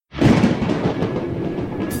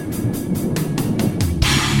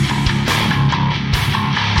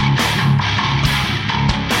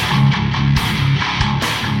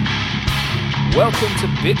welcome to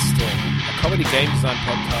Bitstorm, a comedy game design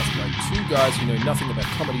podcast by two guys who know nothing about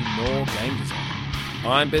comedy nor game design.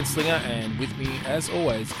 I'm Ben Slinger, and with me, as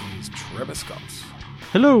always, is Trevor Scott.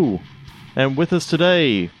 Hello, and with us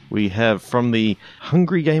today, we have from the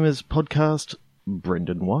Hungry Gamers podcast,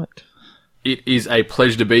 Brendan White. It is a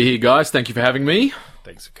pleasure to be here, guys. Thank you for having me.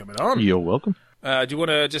 Thanks for coming on. You're welcome. Do you want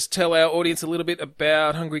to just tell our audience a little bit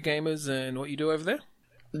about Hungry Gamers and what you do over there?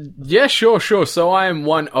 Yeah, sure. So I am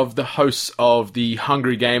one of the hosts of the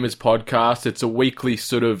Hungry Gamers podcast. It's a weekly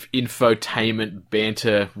sort of infotainment,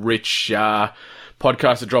 banter-rich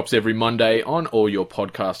podcast that drops every Monday on all your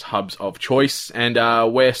podcast hubs of choice. And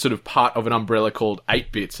we're sort of part of an umbrella called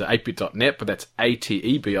 8bit, so 8bit.net, but that's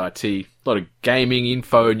ATEBIT. A lot of gaming,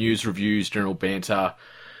 info, news, reviews, general banter,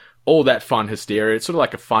 all that fun hysteria. It's sort of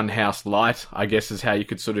like a Funhouse light, I guess, is how you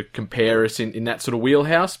could sort of compare us in that sort of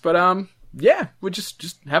wheelhouse. But yeah, we're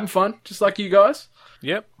just having fun, just like you guys.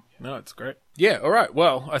 Yep. No, it's great. Yeah, all right.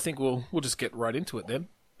 Well, I think we'll just get right into it then.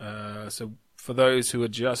 So for those who are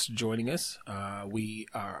just joining us, we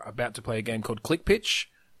are about to play a game called Click Pitch.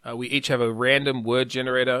 We each have a random word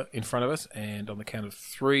generator in front of us, and on the count of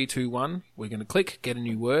 3, 2, 1, we're going to click, get a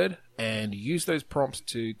new word, and use those prompts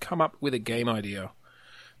to come up with a game idea.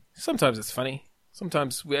 Sometimes it's funny.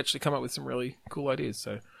 Sometimes we actually come up with some really cool ideas,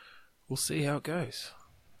 so we'll see how it goes.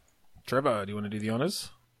 Trevor, do you want to do the honors?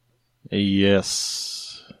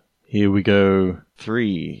 Yes. Here we go.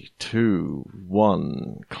 3, 2,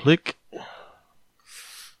 1, click.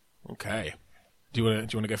 Okay. Do you want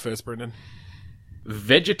to go first, Brendan?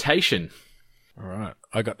 Vegetation. All right.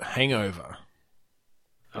 I got hangover.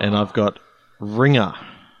 And I've got ringer.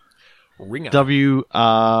 Ringer. WRINGER.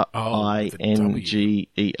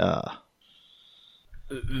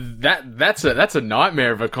 That's a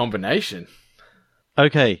nightmare of a combination.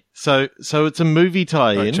 Okay, so it's a movie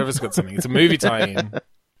tie-in. Right, Trevor's got something. It's a movie tie-in.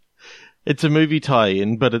 It's a movie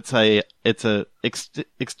tie-in, but it's a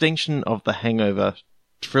extension of the Hangover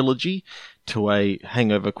trilogy to a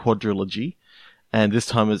Hangover quadrilogy, and this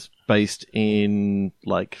time it's based in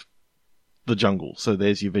like the jungle. So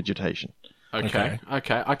there's your vegetation. Okay. I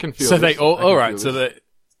can feel. So this. they all right. This.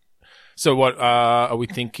 So what are we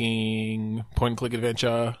thinking? Point and click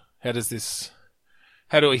adventure. How does this?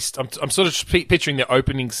 How do we? I'm sort of picturing the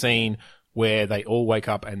opening scene where they all wake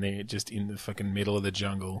up and they're just in the fucking middle of the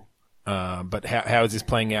jungle. But how is this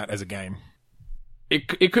playing out as a game?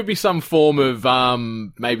 It could be some form of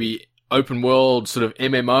maybe open world sort of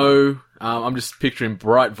MMO. I'm just picturing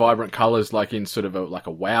bright, vibrant colors, like in sort of like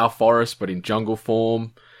a WoW forest, but in jungle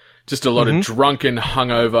form. Just a lot of drunken,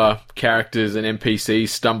 hungover characters and NPCs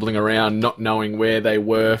stumbling around, not knowing where they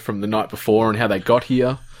were from the night before and how they got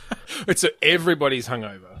here. So everybody's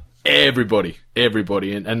hungover. Everybody.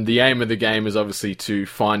 And the aim of the game is obviously to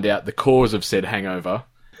find out the cause of said hangover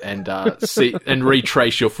and see and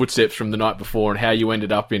retrace your footsteps from the night before and how you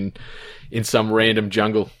ended up in some random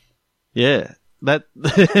jungle. Yeah. That's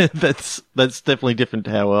definitely different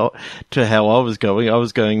to how I was going. I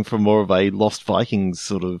was going for more of a Lost Vikings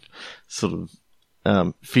sort of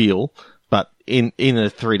feel, but in a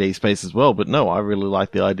 3D space as well. But no, I really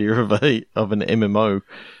like the idea of an MMO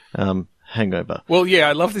hangover. Well, yeah,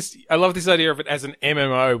 I love this idea of it as an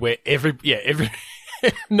MMO where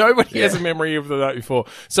nobody has a memory of the night before.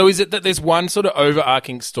 So is it that there's one sort of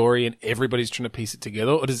overarching story and everybody's trying to piece it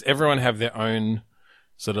together, or does everyone have their own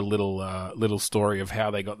sort of little story of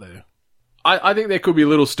how they got there? I think there could be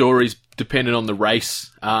little stories depending on the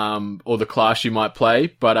race or the class you might play,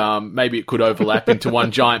 but maybe it could overlap into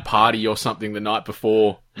one giant party or something the night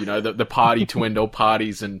before, you know, the party to end all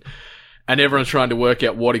parties, and everyone's trying to work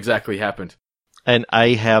out what exactly happened. And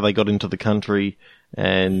A, how they got into the country,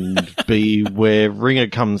 and B, where Ringer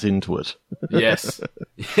comes into it. Yes.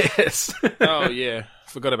 Oh, yeah.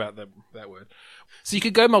 Forgot about that word. So you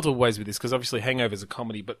could go multiple ways with this, because obviously Hangover is a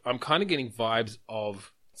comedy, but I'm kind of getting vibes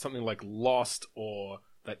of something like Lost or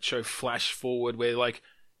that show Flash Forward, where, like,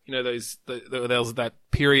 you know, there was that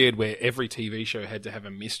period where every TV show had to have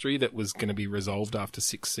a mystery that was going to be resolved after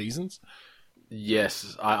 6 seasons.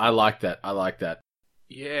 Yes, I like that.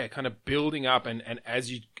 Yeah, kind of building up, and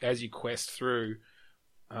as you quest through,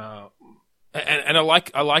 and I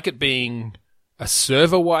like it being a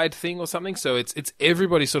server-wide thing or something. So it's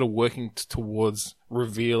everybody sort of working towards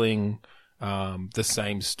revealing the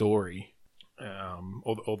same story,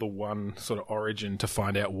 or the one sort of origin to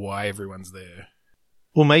find out why everyone's there.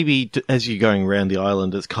 Well, maybe as you're going around the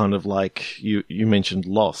island, it's kind of like you mentioned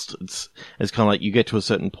Lost. It's kind of like you get to a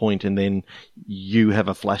certain point and then you have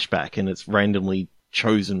a flashback, and it's randomly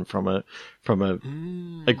chosen from a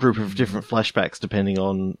group of different flashbacks depending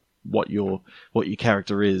on what your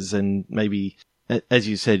character is, and maybe as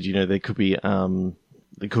you said, there could be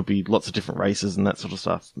lots of different races and that sort of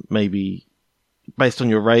stuff. Maybe based on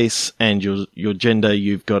your race and your gender,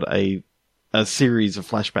 you've got a series of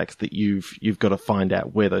flashbacks that you've got to find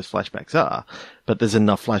out where those flashbacks are. But there's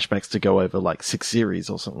enough flashbacks to go over like 6 series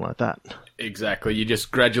or something like that. Exactly. You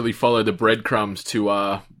just gradually follow the breadcrumbs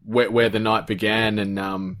to where the night began and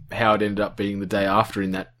how it ended up being the day after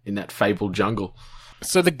in that fabled jungle.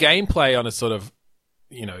 So the gameplay on a sort of,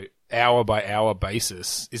 hour by hour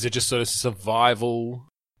basis, is it just sort of survival?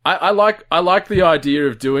 I like the idea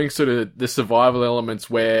of doing sort of the survival elements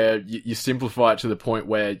where you simplify it to the point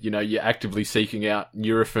where, you're actively seeking out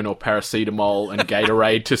Nurofen or paracetamol and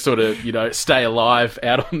Gatorade to sort of, stay alive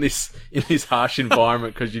out in this harsh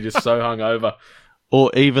environment because you're just so hungover. Or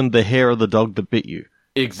even the hair of the dog that bit you.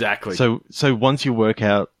 Exactly. So once you work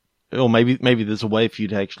out, or maybe there's a way for you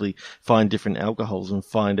to actually find different alcohols and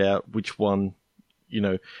find out which one,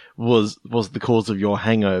 was the cause of your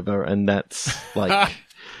hangover, and that's like...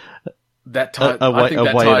 I think that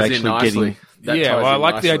ties in nicely. I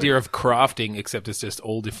like the idea of crafting, except it's just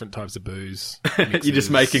all different types of booze. You're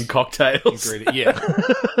just making cocktails. Yeah.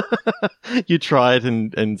 You try it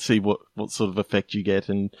and see what sort of effect you get,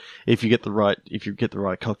 and if you get the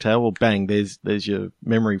right cocktail, well, bang, there's your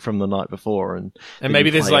memory from the night before, and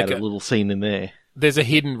maybe there's like a little scene in there. There's a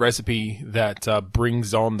hidden recipe that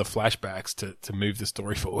brings on the flashbacks to move the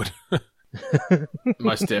story forward.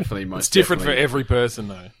 Most definitely. It's different for every person,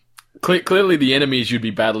 though. Clearly, the enemies you'd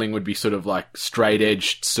be battling would be sort of like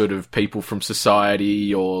straight-edged sort of people from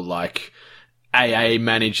society, or like AA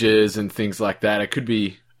managers and things like that. It could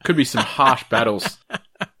be some harsh battles.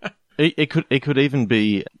 It could even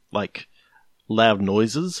be like loud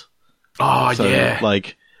noises. Oh, so, yeah,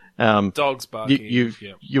 like dogs barking.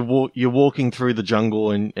 You're walking through the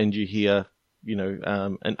jungle and you hear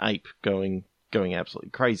an ape going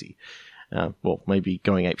absolutely crazy. Well, maybe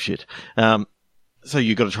going ape shit. So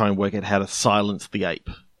you've got to try and work out how to silence the ape.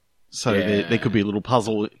 So there could be a little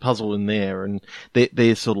puzzle in there, and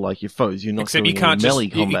they're sort of like your foes. You're not except doing you can't melee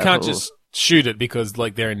combat. You can't just shoot it because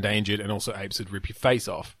like they're endangered, and also apes would rip your face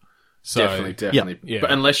off. So, definitely. Yeah.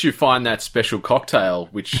 But unless you find that special cocktail,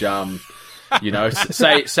 which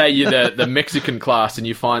say you're the Mexican class and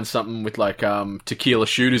you find something with like tequila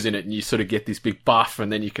shooters in it, and you sort of get this big buff,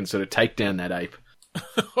 and then you can sort of take down that ape.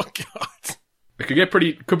 Oh God. It could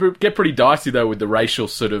get pretty dicey though with the racial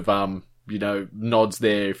sort of nods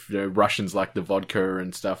there. If Russians like the vodka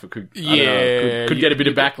and stuff, it could get a bit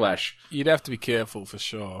of backlash. You'd have to be careful for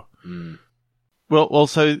sure. Mm. Well,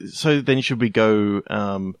 so then should we go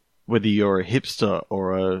whether you're a hipster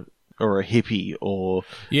or a hippie or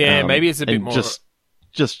maybe it's a bit more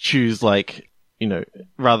just choose like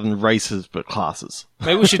rather than races but classes.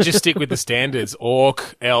 Maybe we should just stick with the standards: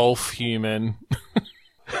 orc, elf, human.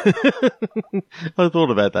 I thought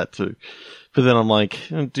about that too, but then I'm like,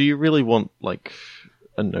 do you really want like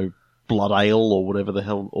blood ale or whatever the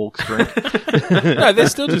hell orcs drink? No, they're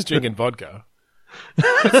still just drinking vodka.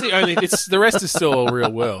 That's the only. The rest is still a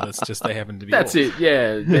real world. It's just they happen to be. That's orcs. it.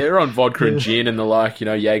 Yeah, they're on vodka and gin and the like.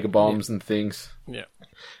 Jaeger bombs and things. Yeah.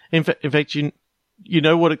 In fact, you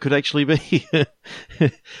know what it could actually be.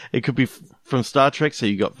 It could be from Star Trek. So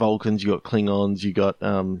you got Vulcans, you got Klingons, you got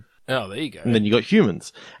Oh, there you go. And then you got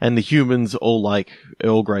humans, and the humans all like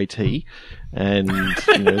Earl Grey tea, and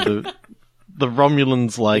the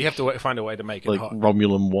Romulans like you have to find a way to make it like hot.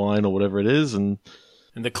 Romulan wine or whatever it is, and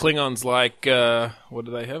the Klingons like what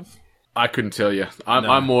do they have? I couldn't tell you.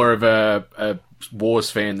 I'm more of a Wars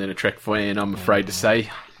fan than a Trek fan. I'm afraid to say.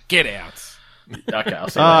 Get out. Okay, I'll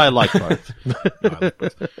say I like both. No, I like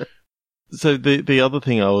both. So the other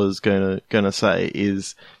thing I was gonna say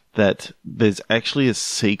is that there's actually a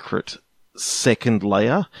secret second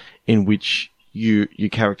layer in which your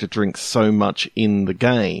character drinks so much in the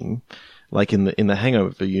game, like in the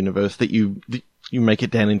Hangover universe, that you make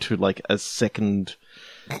it down into like a second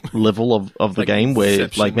level of the game where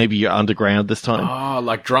Inception. like maybe you're underground this time. Oh,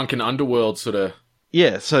 like drunken underworld sort of.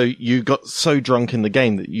 Yeah, so you got so drunk in the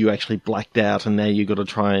game that you actually blacked out, and now you got to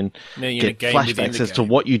try and get flashbacks as to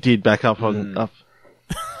what you did back up on up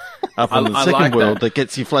on the second like world that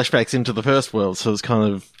gets you flashbacks into the first world. So it's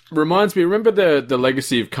kind of reminds me. Remember the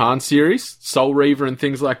Legacy of Khan series, Soul Reaver, and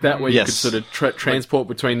things like that, where you could sort of transport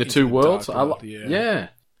between the two worlds. Yeah,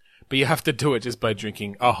 but you have to do it just by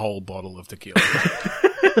drinking a whole bottle of tequila.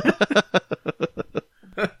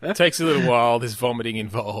 It takes a little while. There's vomiting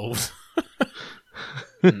involved.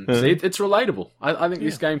 See, it's relatable. I think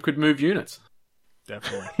this game could move units.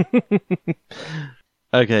 Definitely.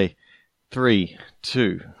 Okay. 3,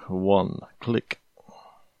 2, 1, click.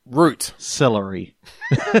 Root. Celery.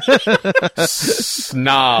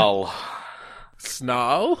 Snarl.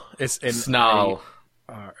 Snarl. Snarl.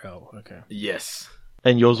 SNARL. Okay. Yes.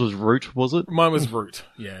 And yours was Root, was it? Mine was Root.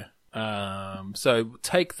 Yeah. So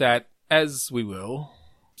take that as we will.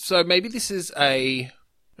 So maybe this is and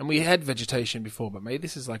we had vegetation before, but maybe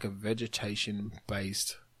this is like a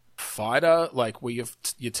vegetation-based fighter, like where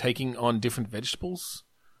you're taking on different vegetables.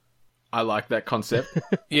 I like that concept.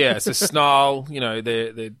 Yeah, so Snarl,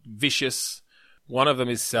 they're vicious. One of them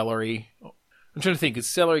is celery. I'm trying to think, is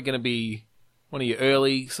celery going to be one of your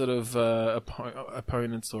early sort of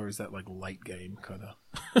opponents, or is that like late game kind of?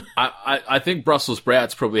 I think Brussels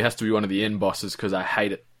sprouts probably has to be one of the end bosses because I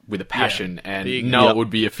hate it with a passion, and Big. it would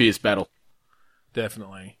be a fierce battle.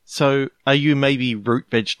 Definitely. So, are you maybe root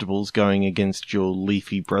vegetables going against your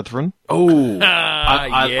leafy brethren? Oh,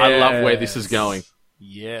 I love where this is going.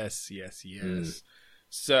 Yes.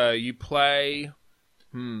 So you play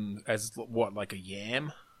as what, like a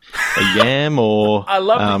yam? A yam or I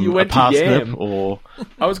love that you went a parsnip to yam. or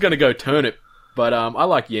I was going to go turnip, but I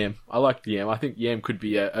like yam. I think yam could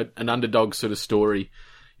be an underdog sort of story.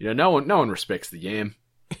 No one respects the yam.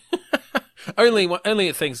 only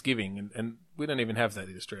at Thanksgiving, and we don't even have that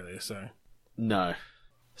in Australia. So no.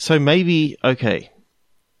 So maybe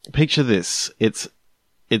picture this.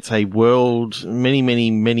 It's a world many, many,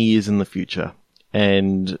 many years in the future,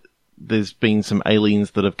 and there's been some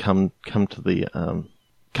aliens that have come to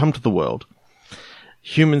the world.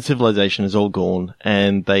 Human civilization is all gone,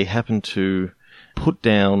 and they happen to put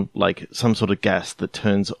down like some sort of gas that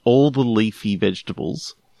turns all the leafy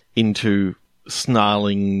vegetables into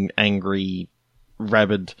snarling, angry,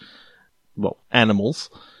 rabid, animals.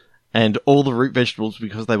 And all the root vegetables,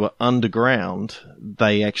 because they were underground,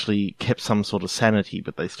 they actually kept some sort of sanity,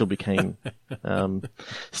 but they still became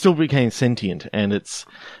sentient. And it's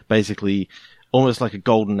basically almost like a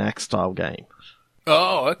Golden Axe style game.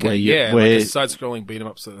 Oh, okay, like a side-scrolling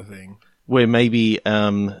beat-em-up sort of thing. Where maybe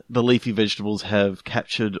the leafy vegetables have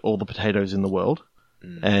captured all the potatoes in the world,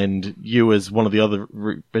 and you, as one of the other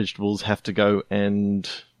root vegetables, have to go and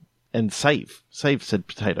save said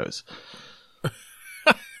potatoes.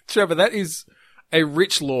 Trevor, that is a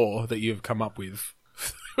rich lore that you've come up with.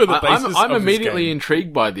 I'm immediately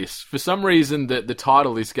intrigued by this. For some reason, the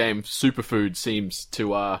title of this game, Superfood, seems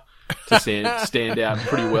to stand out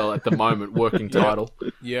pretty well at the moment. Working title.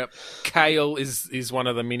 Yep. Kale is one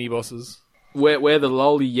of the mini bosses. We're the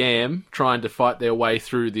lowly yam trying to fight their way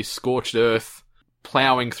through this scorched earth,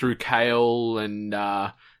 ploughing through kale and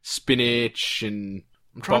spinach, and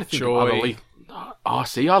I'm trying to think of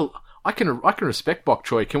other I can respect bok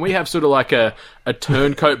choy. Can we have sort of like a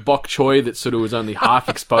turncoat bok choy that sort of was only half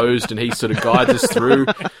exposed and he sort of guides us through?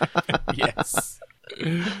 Yes.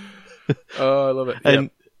 Oh, I love it. And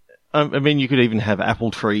I mean, you could even have apple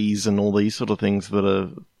trees and all these sort of things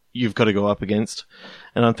that you've got to go up against.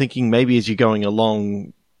 And I'm thinking maybe as you're going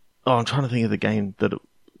along, I'm trying to think of the game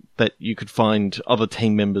that you could find other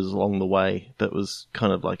team members along the way that was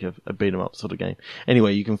kind of like a beat 'em up sort of game.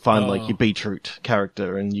 Anyway, you can find like your beetroot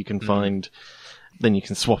character, and you can find, then you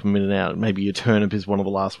can swap them in and out. Maybe your turnip is one of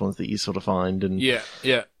the last ones that you sort of find, and yeah,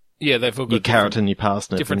 they've all got your carrot and your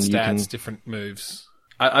parsnip, different and stats, different moves.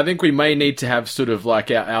 I think we may need to have sort of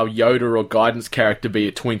like our Yoda or guidance character be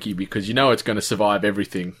a Twinkie, because it's going to survive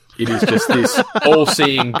everything. It is just this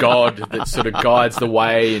all-seeing god that sort of guides the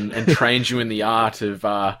way and trains you in the art of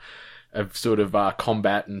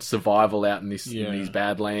combat and survival out in these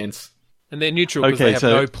badlands. And they're neutral because they have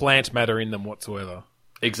no plant matter in them whatsoever.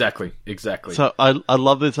 Exactly. So I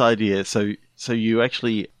love this idea. So you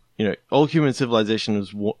actually, all human civilization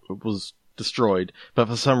was destroyed, but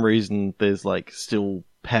for some reason there's like still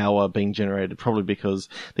power being generated, probably because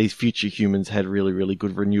these future humans had really, really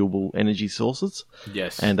good renewable energy sources.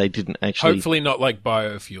 Yes. And they didn't actually... Hopefully not like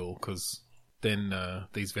biofuel, because then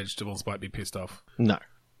these vegetables might be pissed off. No,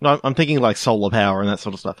 I'm thinking like solar power and that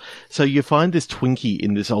sort of stuff. So you find this Twinkie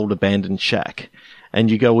in this old abandoned shack,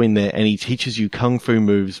 and you go in there and he teaches you kung fu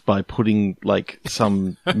moves by putting like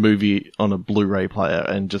some movie on a Blu-ray player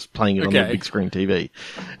and just playing it on the big screen TV.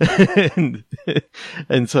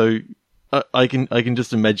 and so I can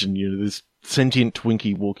just imagine, this sentient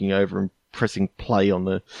Twinkie walking over and pressing play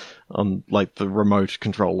on like the remote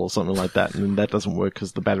control or something like that, and then that doesn't work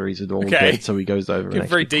because the batteries are all dead. So he goes over and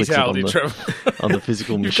very clicks detailed it on the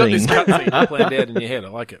physical machine. You've got this cutscene planned out in your head. I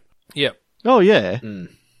like it. Yeah. Oh yeah.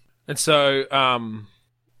 And so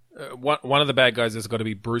one of the bad guys has got to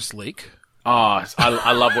be Bruce Leak. Oh,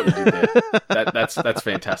 I love what you did there. That's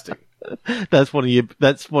fantastic. That's one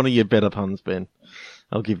of your better puns, Ben.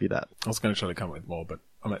 I'll give you that. I was going to try to come up with more, but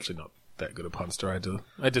I'm actually not that good a punster.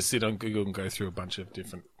 I just sit on Google and go through a bunch of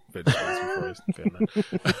different vegetables before I found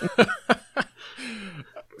that.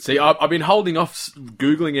 See, I've been holding off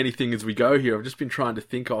Googling anything as we go here. I've just been trying to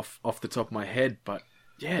think off the top of my head, but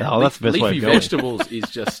yeah, that's the best way leafy of going. vegetables is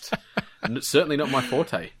just certainly not my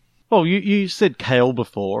forte. Well, you said kale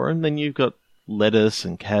before, and then you've got lettuce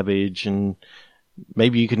and cabbage, and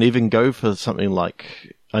maybe you can even go for something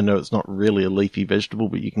like, I know it's not really a leafy vegetable,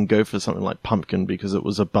 but you can go for something like pumpkin because it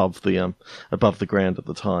was above the ground at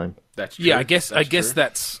the time. That's true. Yeah, I guess true.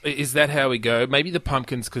 is that how we go? Maybe the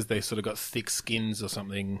pumpkins because they sort of got thick skins or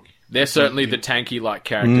something. They're certainly the tanky-like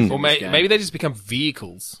characters. Or in this game. maybe they just become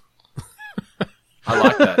vehicles. I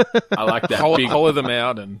like that. I like that. Hollow them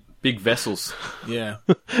out and Big vessels. yeah.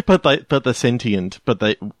 But they're sentient,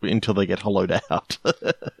 until they get hollowed out.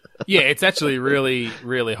 Yeah, it's actually really,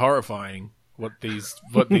 really horrifying what these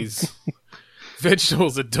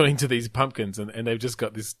vegetables are doing to these pumpkins, and they've just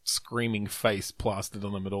got this screaming face plastered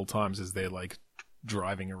on them at all times as they're like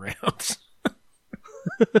driving around.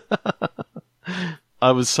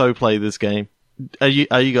 I would so play this game. Are you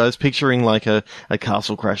guys picturing like a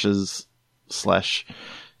Castle Crashers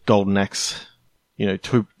 / Golden Axe?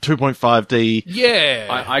 2.5D. Yeah,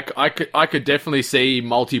 I could definitely see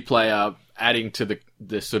multiplayer adding to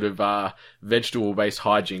the sort of vegetable based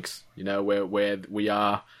hijinks. Where we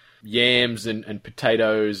are yams and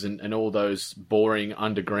potatoes and all those boring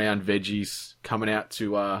underground veggies coming out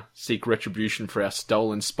to seek retribution for our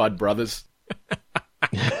stolen Spud brothers.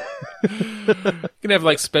 you can have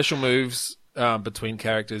like special moves between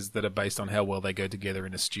characters that are based on how well they go together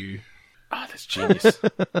in a stew. Oh, that's genius.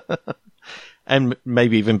 And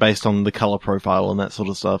maybe even based on the color profile and that sort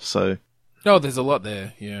of stuff. So, there's a lot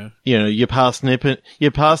there. Yeah, your parsnip and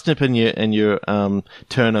your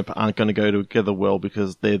turnip aren't going to go together well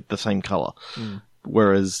because they're the same color.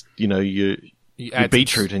 Whereas your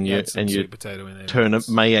beetroot and your potato in there, turnip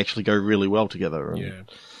may actually go really well together. Yeah,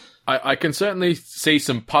 I can certainly see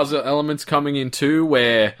some puzzle elements coming in too,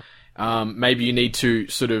 where maybe you need to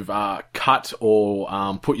sort of cut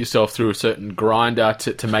or put yourself through a certain grinder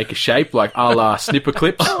to make a shape, like a la Snipper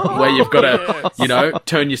Clips, where you've got to,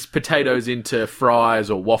 turn your potatoes into fries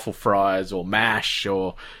or waffle fries or mash,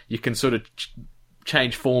 or you can sort of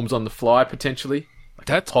change forms on the fly potentially.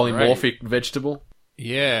 That's polymorphic vegetable.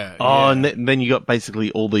 Yeah. And then you got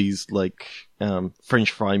basically all these like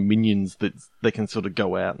French fry minions that they can sort of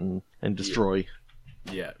go out and destroy.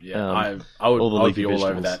 Yeah. I would be all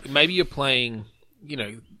over that. Maybe you're playing,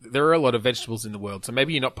 there are a lot of vegetables in the world, so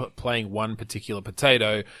maybe you're not playing one particular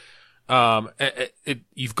potato.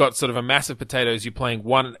 You've got sort of a mass of potatoes, you're playing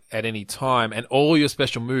one at any time, and all your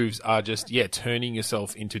special moves are just, turning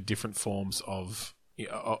yourself into different forms of,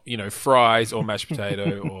 fries or mashed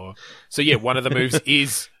potato. One of the moves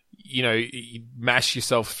is, you mash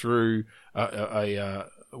yourself through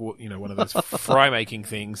one of those fry making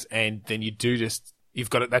things, and then you do just... You've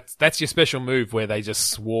got it. That's your special move where they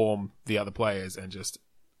just swarm the other players and just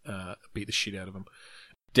beat the shit out of them.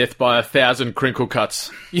 Death by 1,000 crinkle cuts.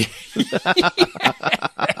 Yes.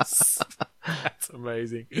 That's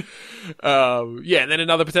amazing. And then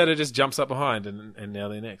another potato just jumps up behind, and now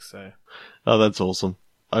they're next. So, that's awesome.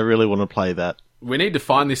 I really want to play that. We need to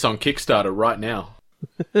find this on Kickstarter right now.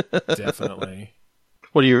 Definitely.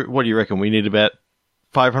 What do you reckon? We need about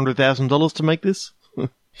 $500,000 to make this?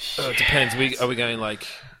 It depends. Are we going like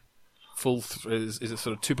full? Is it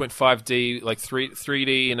sort of 2.5D, like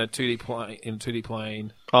 3D in a 2D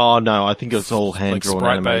plane? Oh no, I think it's all hand drawn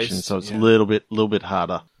animation, so it's a little bit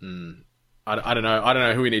harder. I don't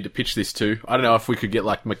know who we need to pitch this to. I don't know if we could get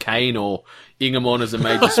like McCain or Ingham as a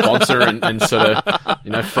major sponsor and sort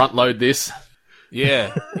of front load this.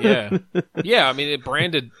 Yeah. I mean, it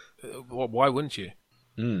branded. Why wouldn't you?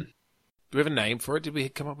 Do we have a name for it? Did we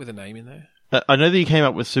come up with a name in there? I know that you came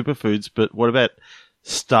up with superfoods, but what about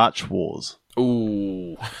Starch Wars?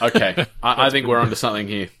 Ooh, okay. I think we're onto something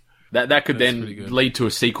here. That could then lead to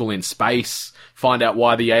a sequel in space. Find out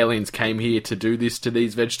why the aliens came here to do this to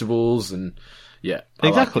these vegetables, and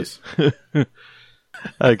exactly. Like this.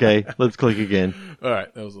 Okay, let's click again. All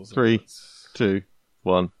right, that was awesome. 3, 2,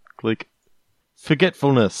 1, click.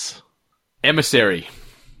 Forgetfulness. Emissary.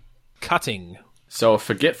 Cutting. So a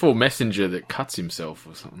forgetful messenger that cuts himself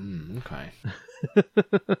or something. Okay.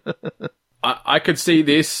 I could see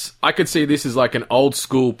this. I could see this as like an old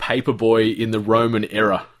school paperboy in the Roman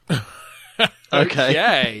era.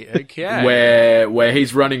 Okay. Where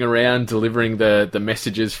he's running around delivering the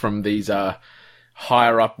messages from these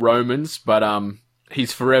higher up Romans, but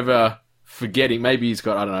he's forever forgetting. Maybe he's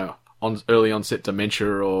got, I don't know, early onset dementia,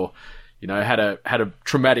 or had a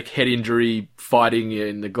traumatic head injury fighting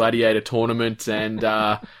in the gladiator tournament, and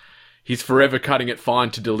he's forever cutting it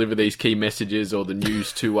fine to deliver these key messages or the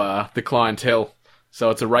news to the clientele. So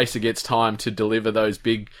it's a race against time to deliver those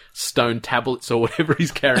big stone tablets or whatever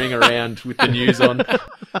he's carrying around with the news on.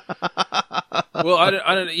 Well, I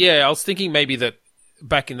don't. Yeah, I was thinking maybe that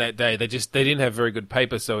back in that day they didn't have very good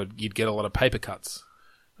paper, so you'd get a lot of paper cuts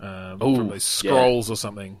from those scrolls or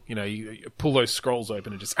something. You know, you pull those scrolls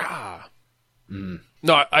open and just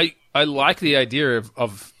No, I like the idea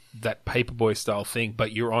of that Paperboy style thing,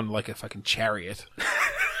 but you're on like a fucking chariot.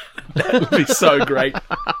 That would be so great.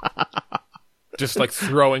 Just like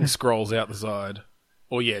throwing scrolls out the side.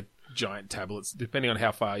 Or giant tablets, depending on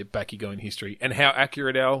how far back you go in history and how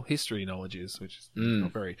accurate our history knowledge is, which is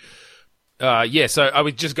not very... so I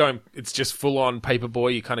was just going... It's just full-on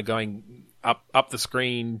Paperboy. You're kind of going up the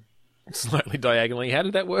screen slightly diagonally. How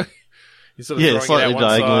did that work? You're sort of throwing slightly it out one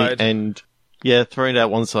diagonally side. and... Yeah, throwing it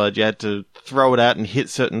out one side, you had to throw it out and hit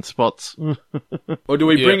certain spots. Or do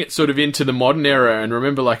we bring it sort of into the modern era and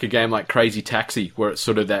remember like a game like Crazy Taxi where it's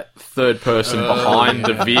sort of that third person behind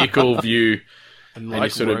the vehicle view? And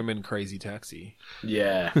like Roman Crazy Taxi.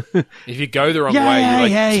 Yeah. If you go the wrong way,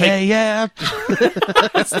 you yeah.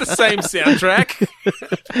 It's the same soundtrack.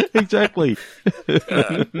 Exactly.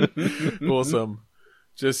 Awesome.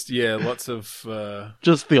 Just, lots of...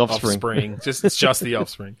 just the offspring. It's just the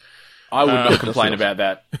offspring. I would not complain about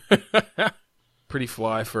that. Pretty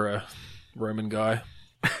fly for a Roman guy.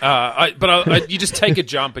 But you just take a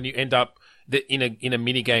jump and you end up in a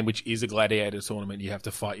mini game, which is a gladiator tournament. You have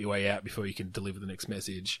to fight your way out before you can deliver the next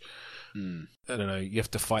message. I don't know. You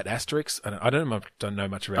have to fight Asterix. I don't know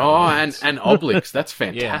much about. Oh, and Obelix. That's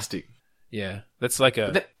fantastic. Yeah, that's like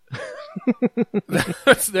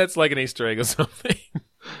that's like an Easter egg or something.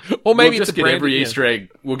 Or maybe we'll it's just get every Easter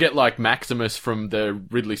egg. We'll get like Maximus from the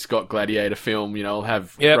Ridley Scott Gladiator film. You know, we'll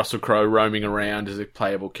have Russell Crowe roaming around as a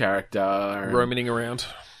playable character. Roaming around.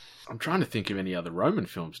 I'm trying to think of any other Roman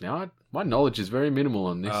films now. My knowledge is very minimal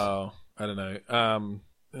on this. Oh, I don't know.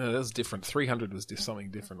 That was different. 300 was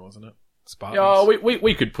something different, wasn't it? Spartans. Oh,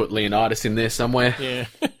 we could put Leonidas in there somewhere. Yeah.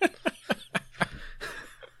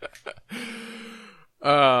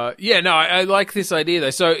 I like this idea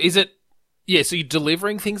though. So is it? Yeah, so you're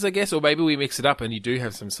delivering things, I guess, or maybe we mix it up and you do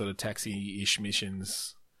have some sort of taxi-ish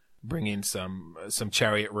missions. Bring in some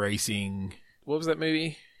chariot racing. What was that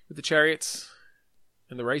movie with the chariots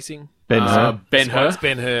and the racing? Ben-Hur. Ben-Hur. It's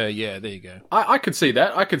Ben-Hur. Yeah, there you go. I could see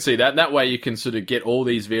that. That way you can sort of get all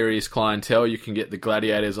these various clientele. You can get the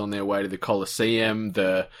gladiators on their way to the Colosseum,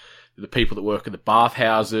 the people that work at the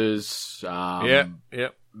bathhouses.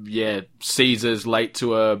 Yep. Yeah, Caesar's late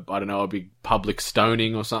to a big public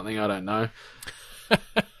stoning or something. I don't know.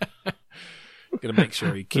 Gotta make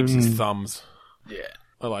sure he keeps his thumbs. Yeah.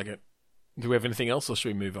 I like it. Do we have anything else, or should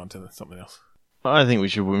we move on to something else? I think we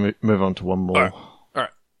should move on to one more. All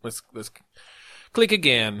right. Let's click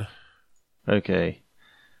again. Okay.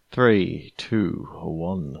 3, 2,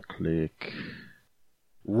 1, click.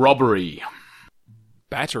 Robbery.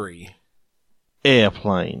 Battery.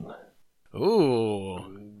 Airplane.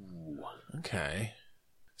 Ooh. Okay.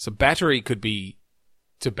 So battery could be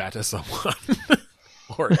to batter someone,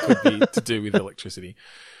 or it could be to do with electricity.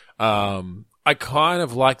 I kind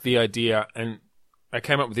of like the idea, and I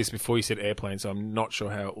came up with this before you said airplane, so I'm not sure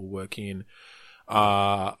how it will work in.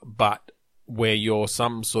 But where you're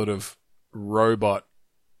some sort of robot,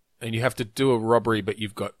 and you have to do a robbery, but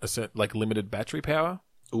you've got a certain, like, limited battery power.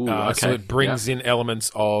 Ooh, okay. So it brings in elements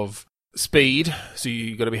of speed, so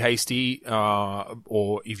you got to be hasty,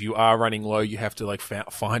 or if you are running low, you have to like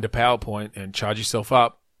find a power point and charge yourself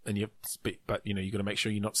up, and but you got to make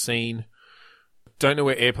sure you're not seen. Don't know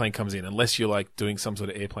where airplane comes in unless you're like doing some sort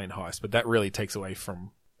of airplane heist, but that really takes away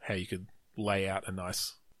from how you could lay out a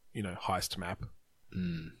nice, heist map.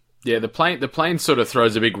 Yeah, the plane sort of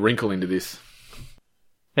throws a big wrinkle into this.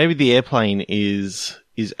 Maybe the airplane is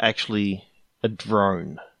actually a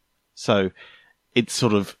drone, so it's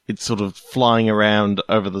sort of flying around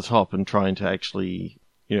over the top and trying to actually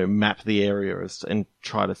map the area and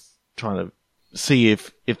trying to see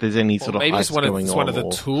if there's any sort of heist going on. Maybe it's one of the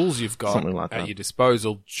tools you've got like at your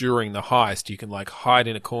disposal during the heist. You can like hide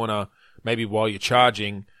in a corner, maybe while you're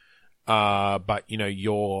charging, but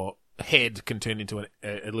your head can turn into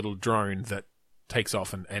a little drone that takes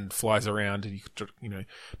off and flies around, and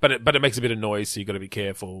but it makes a bit of noise, so you got to be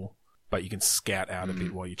careful. But you can scout out a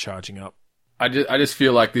bit while you're charging up. I just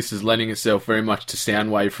feel like this is lending itself very much to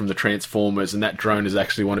Soundwave from the Transformers, and that drone is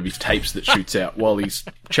actually one of his tapes that shoots out while he's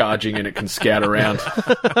charging, and it can scout around.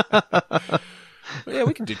 Yeah,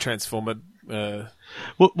 we can do Transformer.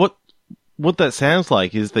 What that sounds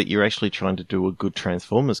like is that you're actually trying to do a good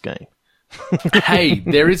Transformers game. Hey,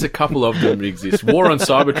 there is a couple of them that exist. War on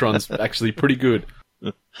Cybertron's actually pretty good.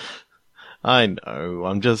 I know.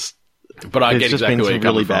 I'm just But I There's get just exactly been where some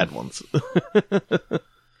you're really coming bad from. ones.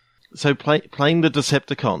 So playing the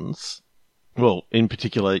Decepticons, well, in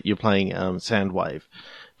particular, you're playing Soundwave,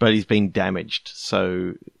 but he's been damaged,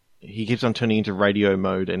 so he keeps on turning into radio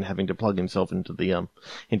mode and having to plug himself into the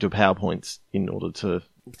into PowerPoints in order to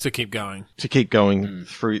keep going.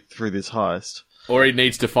 through this heist. Or he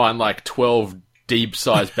needs to find like 12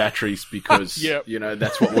 deep-sized batteries because, Yep. you know,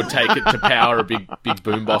 that's what would take it to power a big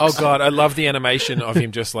boombox. Oh god, I love the animation of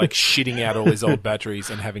him just like shitting out all his old batteries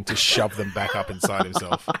and having to shove them back up inside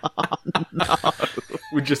himself.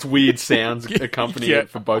 With just weird sounds accompanying Yeah. it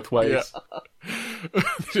for both ways.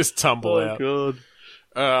 Just tumble out. God.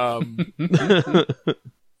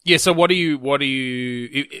 Yeah, so what do you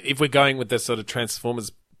if we're going with this sort of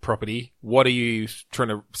Transformers property, what are you trying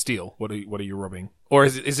to steal? What are you robbing? Or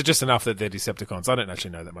is it just enough that they're Decepticons? I don't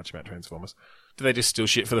actually know that much about Transformers. Do they just steal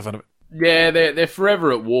shit for the fun of it? Yeah, they're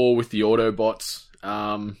forever at war with the Autobots.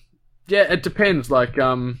 Yeah, it depends. Like,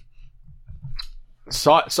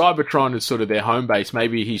 Cybertron is sort of their home base.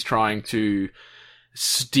 Maybe he's trying to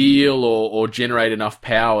steal or generate enough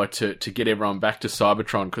power to get everyone back to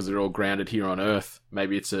Cybertron because they're all grounded here on Earth.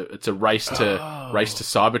 Maybe it's a race to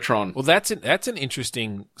Cybertron. Well, that's an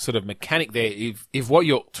interesting sort of mechanic there. If what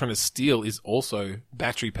you're trying to steal is also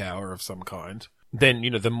battery power of some kind, then, you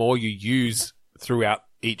know, the more you use throughout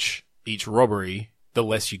each robbery, the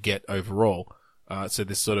less you get overall. So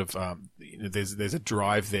there's sort of you know, there's a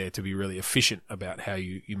drive there to be really efficient about how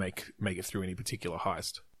you make it through any particular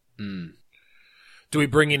heist. Mm. Do we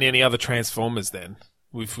bring in any other Transformers then?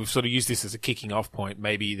 We've sort of used this as a kicking off point.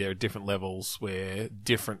 Maybe there are different levels where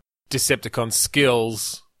different Decepticon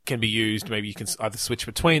skills can be used. Maybe you can either switch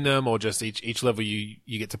between them or just each level you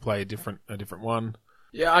get to play a different one.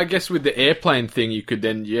 Yeah, I guess with the airplane thing, you could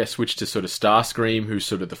then, switch to sort of Starscream, who's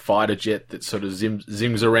sort of the fighter jet that sort of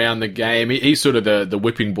zings around the game. He's sort of the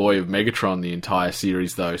whipping boy of Megatron the entire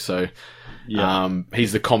series, though. So,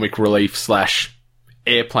 he's the comic relief /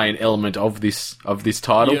 airplane element of this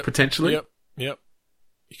title, potentially. Yep.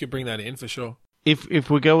 You could bring that in for sure. If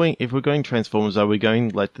we're going Transformers, are we going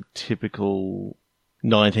like the typical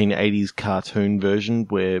 1980s cartoon version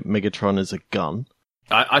where Megatron is a gun?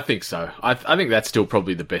 I think so. I think that's still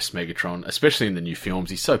probably the best Megatron, especially in the new films.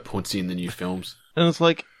 He's so punsy in the new films. And it's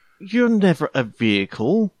like, you're never a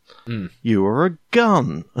vehicle. You are a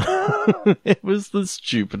gun. It was the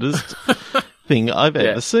stupidest thing I've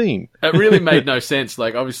ever seen. It really made no sense.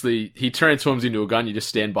 Like, obviously, he transforms into a gun, you just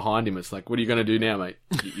stand behind him. It's like, what are you going to do now, mate?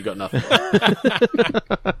 You got nothing.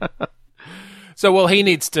 So, well, he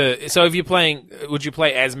needs to... So, if you're playing... Would you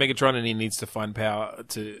play as Megatron and he needs to find power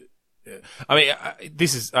to... I mean,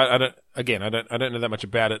 this is... I don't know that much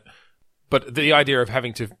about it. But the idea of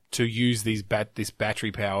having to use this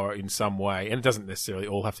battery power in some way, and it doesn't necessarily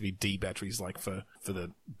all have to be D batteries like for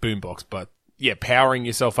the boombox, but yeah, powering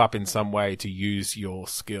yourself up in some way to use your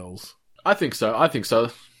skills. I think so.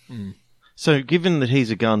 So given that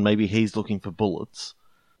he's a gun, maybe he's looking for bullets,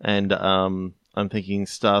 and I'm thinking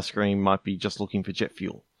Starscream might be just looking for jet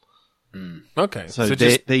fuel. Okay. So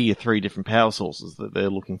they're your three different power sources that they're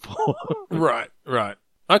looking for. Right.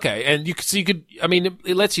 Okay, and you could. I mean,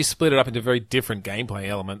 it lets you split it up into very different gameplay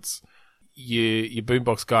elements. Your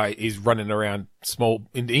boombox guy is running around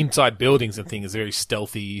inside buildings and things, very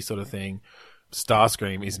stealthy sort of thing.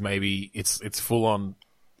 Starscream is maybe it's full on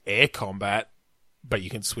air combat, but you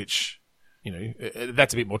can switch. You know,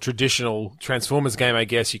 that's a bit more traditional Transformers game, I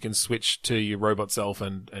guess. You can switch to your robot self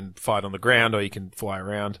and fight on the ground, or you can fly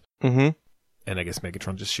around. Mm-hmm. And I guess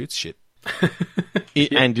Megatron just shoots shit.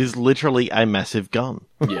 And is literally a massive gun.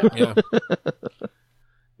 Yeah.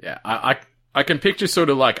 Yeah. I can picture sort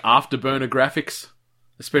of like afterburner graphics,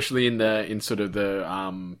 especially in sort of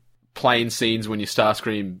the plane scenes when you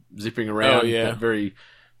Starscream zipping around. Oh, yeah. That very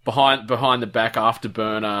behind the back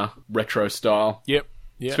afterburner retro style. Yep.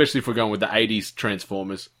 Especially if we're going with the 80s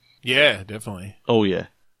Transformers. Yeah, definitely. Oh yeah.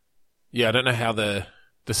 Yeah, I don't know how the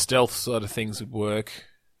stealth sort of things would work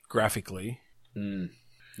graphically.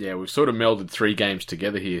 Yeah, we've sort of melded 3 games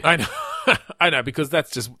together here. I know. I know, because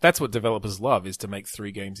that's what developers love, is to make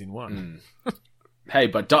 3 games in one. Hey,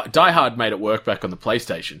 but Die Hard made it work back on the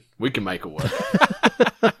PlayStation. We can make it work.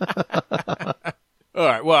 All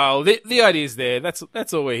right, well, the idea's there.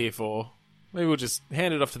 That's all we're here for. Maybe we'll just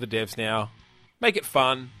hand it off to the devs now, make it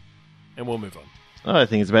fun, and we'll move on. I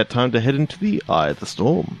think it's about time to head into the Eye of the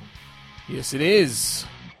Storm. Yes, it is.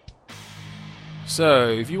 So,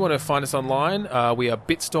 if you want to find us online, we are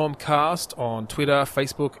BitstormCast on Twitter,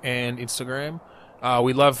 Facebook, and Instagram.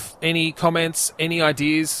 We love any comments, any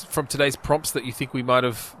ideas from today's prompts that you think we might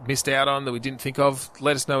have missed out on that we didn't think of.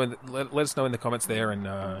 Let us know let us know in the comments there, and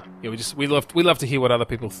we love to hear what other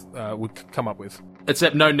people would come up with.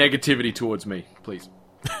 Except no negativity towards me, please.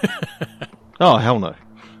 Oh, hell no.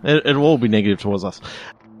 It'll all be negative towards us.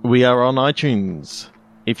 We are on iTunes.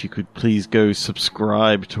 If you could please go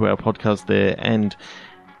subscribe to our podcast there, and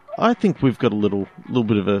I think we've got a little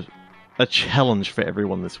bit of a challenge for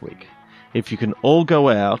everyone this week. If you can all go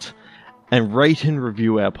out and rate and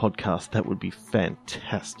review our podcast, that would be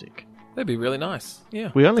fantastic. That'd be really nice.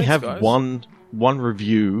 Yeah. We only Thanks, have guys. one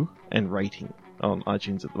review and rating on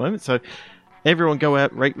iTunes at the moment, so everyone go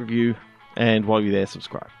out, rate, review, and while you're there,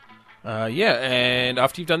 subscribe. And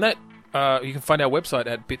after you've done that, you can find our website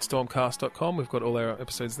at bitstormcast.com. We've got all our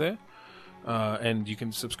episodes there, and you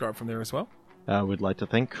can subscribe from there as well. We'd like to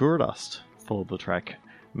thank Kuradust for the track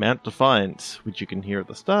Mount Defiance, which you can hear at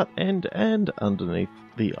the start and underneath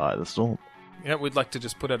the Eye of the Storm. Yeah, we'd like to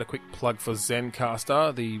just put out a quick plug for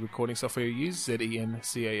Zencastr, the recording software we use,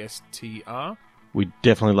 Zencastr. We'd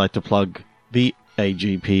definitely like to plug the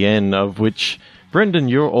AGPN, of which, Brendan,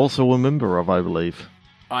 you're also a member of, I believe.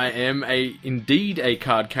 I am indeed a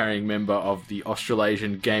card-carrying member of the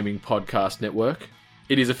Australasian Gaming Podcast Network.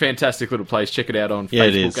 It is a fantastic little place. Check it out on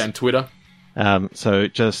Facebook and Twitter. So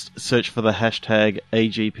just search for the hashtag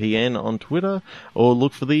AGPN on Twitter, or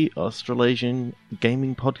look for the Australasian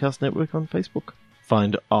Gaming Podcast Network on Facebook.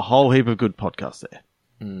 Find a whole heap of good podcasts there.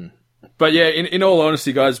 But yeah, in all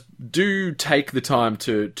honesty, guys, do take the time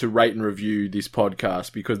to rate and review this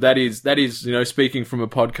podcast, because that is speaking from a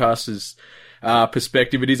podcaster's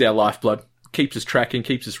perspective, it is our lifeblood. Keeps us tracking,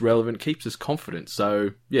 keeps us relevant, keeps us confident. So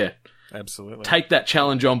yeah, absolutely, take that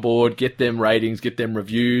challenge on board. Get them ratings, get them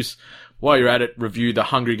reviews. While you're at it, review the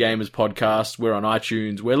Hungry Gamers podcast. We're on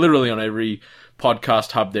iTunes. We're literally on every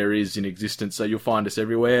podcast hub there is in existence, so you'll find us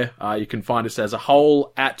everywhere. You can find us as a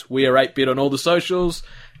whole at We Are 8-Bit on all the socials,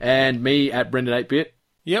 and me at Brendan 8-Bit.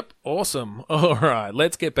 Yep, awesome. All right,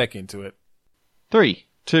 let's get back into it. 3,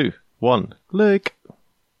 2, 1, click.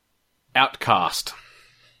 Outcast.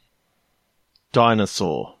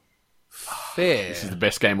 Dinosaur. Fair. This is the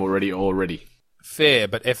best game already. Fair,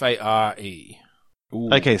 but F-A-R-E. Ooh.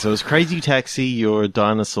 Okay, so it's Crazy Taxi, you're a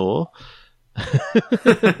dinosaur.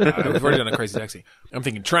 We've already done a Crazy Taxi. I'm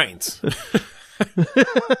thinking trains.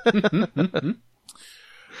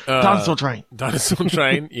 Dinosaur Train. Dinosaur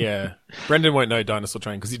Train, yeah. Brendan won't know Dinosaur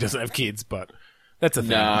Train because he doesn't have kids, but that's a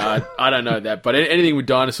thing. Nah, I don't know that. But anything with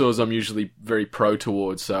dinosaurs, I'm usually very pro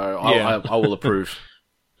towards, so I will approve.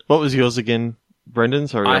 What was yours again, Brendan?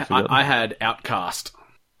 Sorry, I forgot. I had Outcast.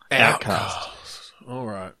 Outcast. All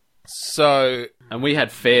right. So... And we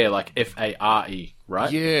had Fare, like F-A-R-E,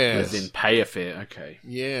 right? Yes. As in pay a fare, okay.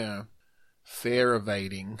 Yeah. Fare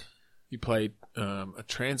evading. You played a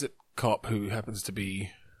transit cop who happens to be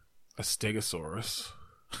a Stegosaurus.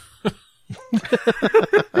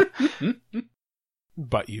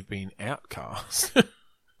 But you've been outcast.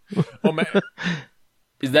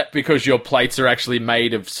 Is that because your plates are actually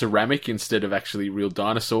made of ceramic instead of actually real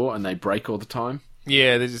dinosaur and they break all the time?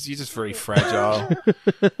 Yeah, you're just very fragile.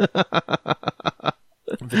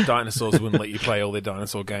 The dinosaurs wouldn't let you play all their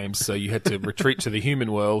dinosaur games, so you had to retreat to the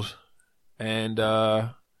human world and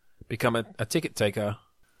become a ticket taker.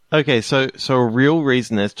 Okay, so a real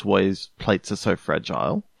reason as to why his plates are so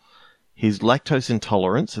fragile. He's lactose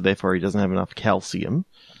intolerant, so therefore he doesn't have enough calcium.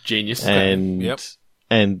 Genius.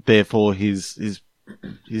 And therefore his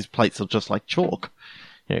plates are just like chalk.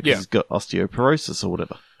 You know, 'cause he's got osteoporosis or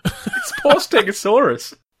whatever. It's poor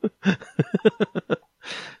Stegosaurus.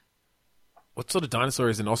 What sort of dinosaur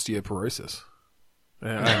is an osteoporosis?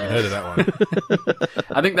 Yeah, I haven't heard of that one.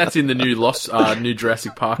 I think that's in the new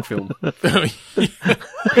Jurassic Park film. Come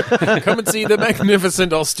and see the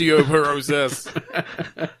magnificent osteoporosis.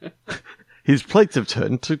 His plates have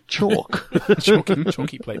turned to chalk.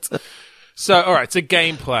 Chalky plates. So, all right, so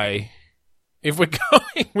gameplay. If we're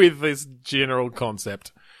going with this general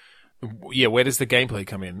concept, yeah, where does the gameplay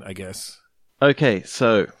come in, I guess? Okay,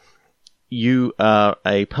 so you are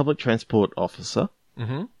a public transport officer,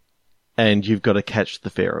 and you've got to catch the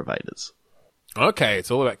fare evaders. Okay, it's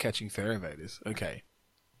all about catching fare evaders. Okay.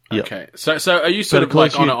 Yep. Okay, so are you sort of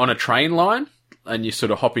like on a train line, and you're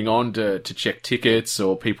sort of hopping on to check tickets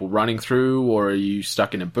or people running through, or are you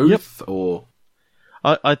stuck in a booth? Or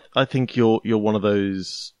I think you're one of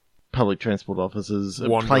those public transport officers, a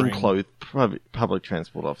plainclothes public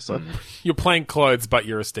transport officer. You're plain clothes, but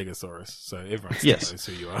you're a Stegosaurus, so everyone knows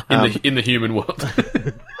who you are. In the human world.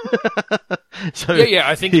 So yeah,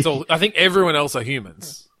 I think I think everyone else are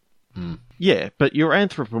humans. Yeah, but you're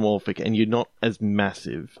anthropomorphic and you're not as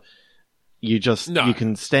massive You just No. you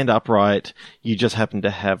can stand upright. You just happen to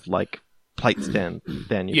have like plates down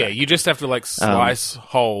your Yeah, back. you just have to like slice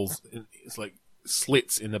holes. It's like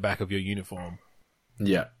slits in the back of your uniform.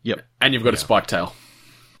 Yeah. Yep. And you've got a spike tail.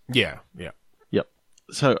 Yeah, yeah. Yep.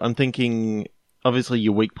 So I'm thinking, obviously,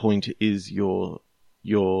 your weak point is your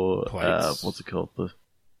Plates. what's it called?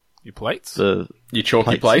 Your plates? The Your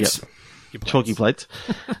chalky plates. Yep. Your plates. Chalky plates.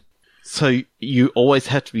 So you always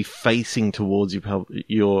have to be facing towards your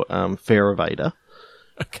fair evader.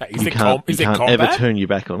 Okay, You can't ever turn your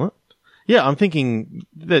back on it. Yeah, I'm thinking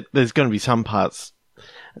that there's going to be some parts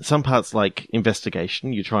like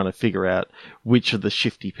investigation. You're trying to figure out which of the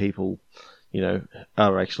shifty people,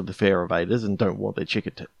 are actually the fair evaders and don't want their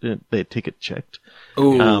ticket checked.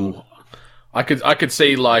 Ooh. I could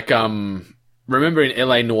see like remember in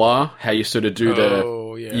LA Noire how you sort of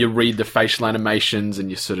do you read the facial animations and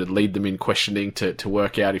you sort of lead them in questioning to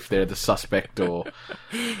work out if they're the suspect or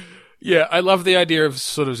Yeah, I love the idea of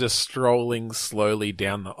sort of just strolling slowly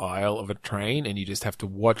down the aisle of a train and you just have to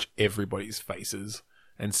watch everybody's faces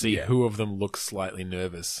and see who of them looks slightly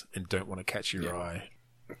nervous and don't want to catch your eye.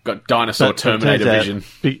 got dinosaur But it Terminator turns out,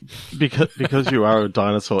 vision. Because you are a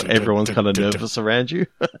dinosaur, everyone's kind of nervous around you.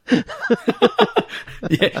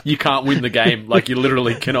 Yeah, you can't win the game. Like you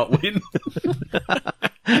literally cannot win.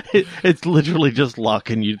 It's literally just luck,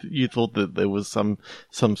 and you thought that there was some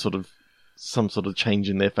sort of change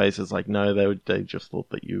in their faces. Like no, they just thought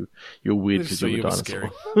that you're weird because you're a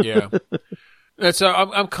dinosaur. Yeah. And so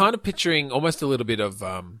I'm kind of picturing almost a little bit of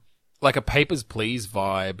like a Papers, Please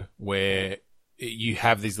vibe where you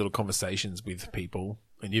have these little conversations with people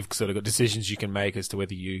and you've sort of got decisions you can make as to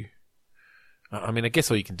whether you... I mean, I guess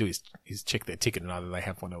all you can do is check their ticket and either they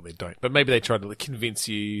have one or they don't. But maybe they try to convince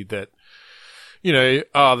you that,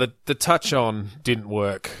 the touch on didn't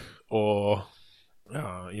work or,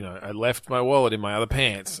 I left my wallet in my other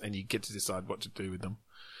pants and you get to decide what to do with them.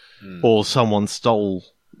 Or someone stole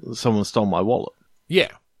my wallet.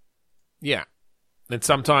 Yeah. Yeah. And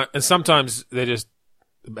sometimes they're just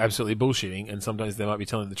absolutely bullshitting and sometimes they might be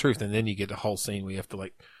telling the truth and then you get a whole scene where you have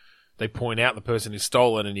to they point out the person who's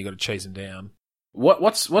stolen and you got to chase him down.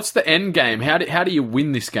 What's the end game? How do you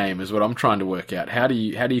win this game is what I'm trying to work out. How do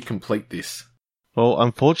you complete this? Well,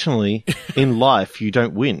 unfortunately, in life you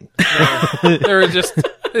don't win. There's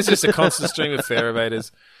just a constant stream of fair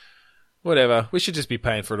evaders. Whatever. We should just be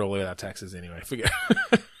paying for it all with our taxes anyway. Forget.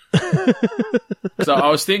 So I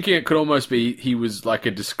was thinking it could almost be he was like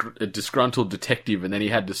a disgruntled detective, and then he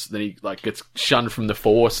gets shunned from the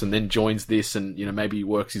force, and then joins this, and maybe he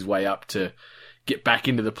works his way up to get back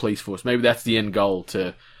into the police force. Maybe that's the end goal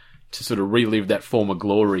to sort of relive that former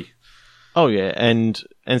glory. Oh yeah, and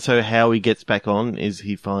so how he gets back on is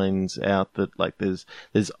he finds out that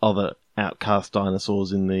there's other outcast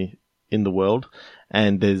dinosaurs in the world,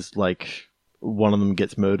 and there's one of them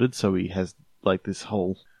gets murdered, so he has this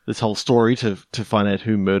whole story to find out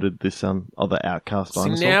who murdered this other outcast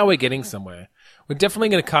dinosaur. See, now we're getting somewhere. We're definitely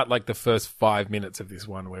going to cut the first 5 minutes of this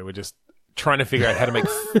one where we're just trying to figure out how to make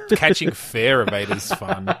catching fair evaders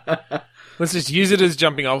fun. Let's just use it as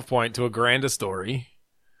jumping off point to a grander story.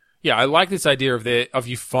 Yeah, I like this idea of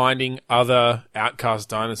you finding other outcast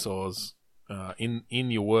dinosaurs in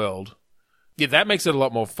your world. Yeah, that makes it a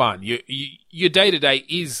lot more fun. Your day to day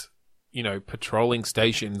is patrolling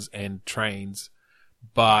stations and trains,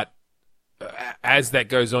 but as that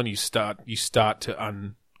goes on, you start to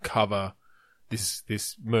uncover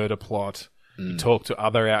this murder plot. You talk to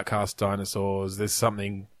other outcast dinosaurs. There's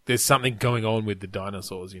something going on with the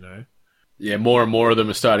dinosaurs. Yeah, more and more of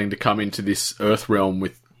them are starting to come into this Earth realm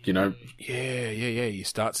with. Yeah. You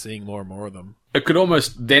start seeing more and more of them. It could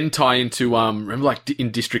almost then tie into remember in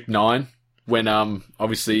District 9 when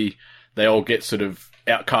obviously they all get sort of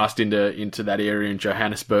outcast into that area in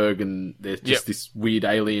Johannesburg, and there's just this weird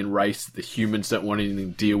alien race that the humans don't want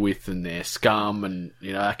anything to deal with, and they're scum, and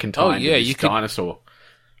that can tie into this dinosaur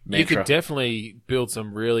mantra. You could definitely build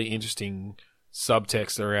some really interesting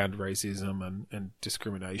subtext around racism and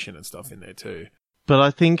discrimination and stuff in there too. But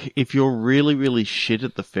I think if you're really, really shit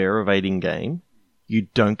at the fair evading game, you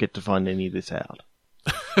don't get to find any of this out.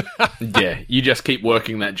 Yeah, you just keep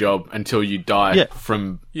working that job until you die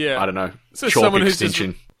from, I don't know, so chalk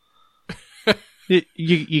extinction.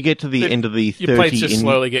 You get to the end of the 30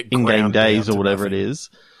 in-game days or whatever it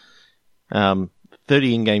is. 30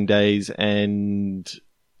 in-game days, and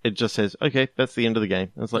it just says, okay, that's the end of the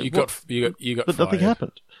game. And it's like, you got but nothing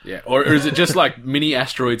happened. Yeah, or is it just like mini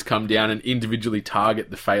asteroids come down and individually target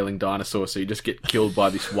the failing dinosaur, so you just get killed by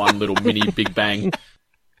this one little mini Big Bang?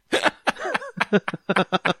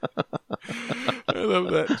 The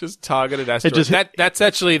love that. Just targeted asteroid. just- That's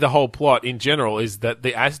actually the whole plot in general, is that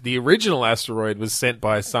the original asteroid was sent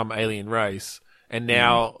by some alien race, and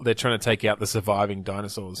now they're trying to take out the surviving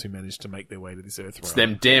dinosaurs who managed to make their way to this Earth. It's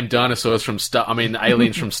them damn dinosaurs from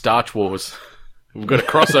aliens from Star Wars. We've got a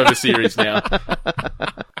crossover series now.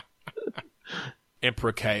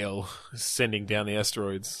 Emperor Kale sending down the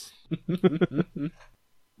asteroids.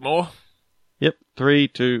 More? Yep. 3,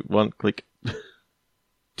 2, 1, click.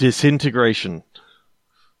 Disintegration.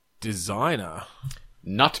 Designer.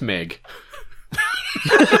 Nutmeg.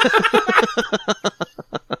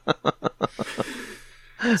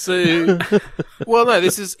 So, well, no,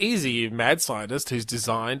 this is easy. You mad scientist who's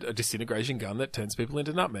designed a disintegration gun that turns people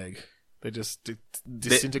into nutmeg. They just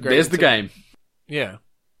disintegrate. There's the game. Yeah.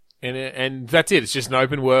 And that's it. It's just an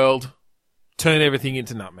open world. Turn everything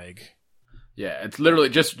into nutmeg. Yeah, it's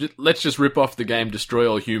literally let's just rip off the game, destroy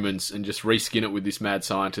all humans, and just reskin it with this mad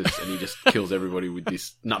scientist, and he just kills everybody with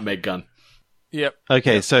this nutmeg gun. Yep.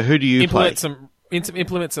 Okay, so who do you play?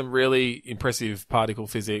 Implement some really impressive particle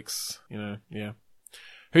physics. Yeah.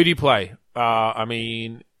 Who do you play? I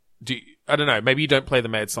mean, I don't know. Maybe you don't play the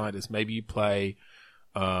mad scientist. Maybe you play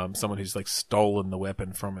someone who's like stolen the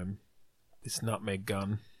weapon from him. This nutmeg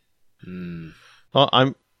gun. Well,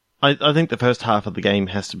 I think the first half of the game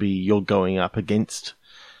has to be you're going up against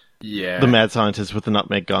the mad scientist with the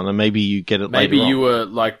nutmeg gun, and maybe you get it Maybe later you on. were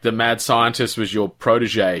like the mad scientist was your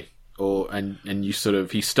protege, and you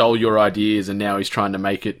he stole your ideas, and now he's trying to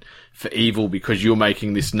make it for evil because you're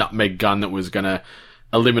making this nutmeg gun that was going to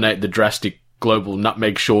eliminate the drastic global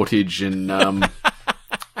nutmeg shortage, and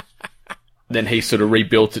then he sort of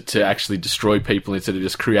rebuilt it to actually destroy people instead of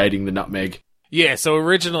just creating the nutmeg. Yeah, so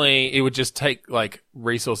originally it would just take like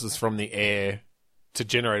resources from the air to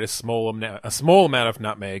generate a small amount of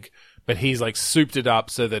nutmeg, but he's like souped it up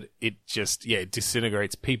so that it just it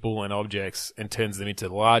disintegrates people and objects and turns them into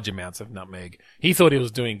large amounts of nutmeg. He thought he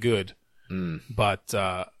was doing good, but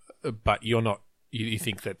you're not. You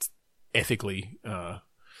think that's ethically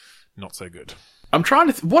not so good. I'm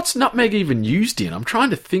trying to. What's nutmeg even used in? I'm trying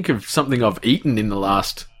to think of something I've eaten in the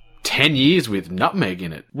last 10 years with nutmeg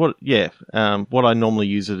in it. What I normally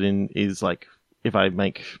use it in is like if I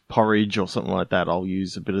make porridge or something like that, I'll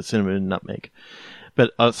use a bit of cinnamon and nutmeg.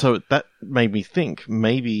 But so that made me think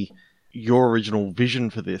maybe your original vision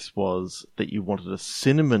for this was that you wanted a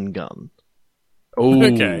cinnamon gun. Oh,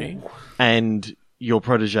 Okay. And your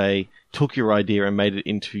protege took your idea and made it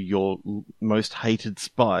into your most hated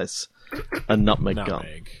spice, a nutmeg gun.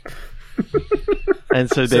 Nutmeg. And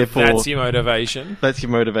so So therefore, that's your motivation. that's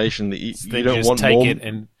your motivation. That you Then don't just want take more. it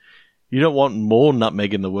and You don't want more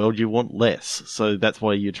nutmeg in the world. You want less. So that's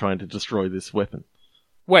why you're trying to destroy this weapon.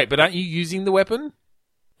 wait. But aren't you using the weapon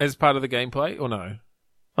as part of the gameplay, or no?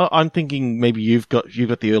 Oh, I'm thinking maybe you've got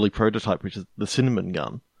the early prototype, which is the cinnamon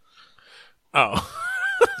gun. Oh,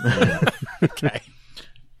 okay.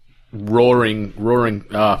 roaring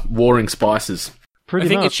spices. Pretty I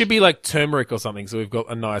think much. it should be like turmeric or something, so we've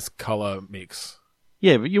got a nice color mix.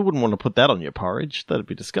 Yeah, but you wouldn't want to put that on your porridge. That'd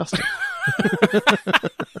be disgusting.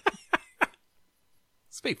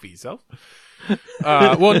 Speak for yourself.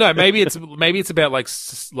 Well, no, maybe it's about like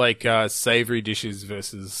savory dishes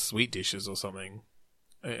versus sweet dishes or something.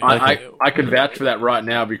 I can vouch for that right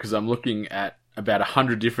now because I'm looking at about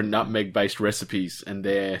 100 different nutmeg-based recipes, and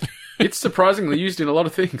it's surprisingly used in a lot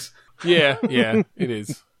of things. Yeah, it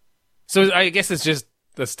is. So I guess it's just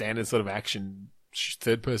the standard sort of action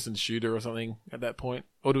third-person shooter or something at that point,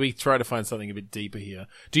 or do we try to find something a bit deeper here?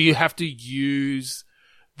 Do you have to use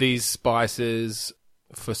these spices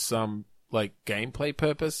for some like gameplay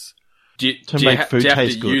purpose? Do you make have food to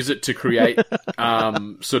taste good. use it to create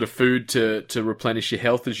sort of food to replenish your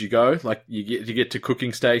health as you go? Like you get to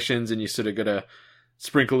cooking stations and you sort of got to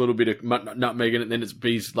sprinkle a little bit of nutmeg in it, and then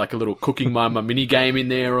it's like a little cooking mama mini game in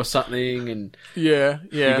there or something, and Yeah.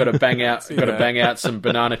 you got to bang out that. bang out some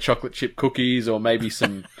banana chocolate chip cookies or maybe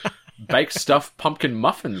some baked stuffed pumpkin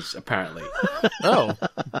muffins. Apparently, Oh,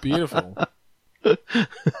 beautiful.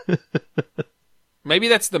 Maybe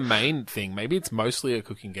that's the main thing. Maybe it's mostly a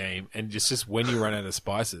cooking game, and it's just when you run out of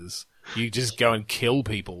spices, you just go and kill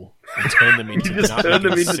people and turn them into nutmeg.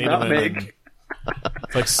 and cinnamon and-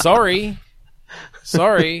 It's like,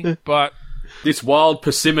 sorry, but this wild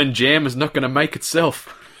persimmon jam is not going to make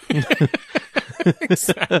itself.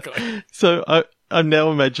 exactly. So I'm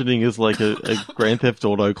now imagining as like a Grand Theft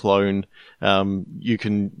Auto clone. You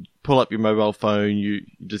can pull up your mobile phone. You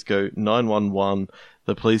just go 911.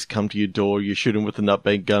 The police come to your door. You shoot them with a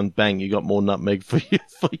nutmeg gun. Bang! You got more nutmeg for you.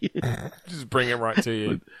 Just bring it right to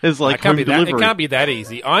you. It's like it can't home be that. It delivery. can't be that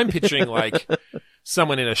easy. I'm picturing like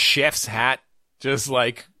someone in a chef's hat, just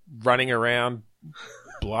like running around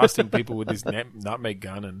blasting people with his nutmeg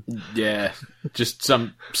gun and Yeah, just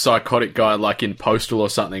some psychotic guy like in Postal or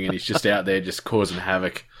something, and he's just out there just causing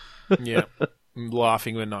havoc. yeah,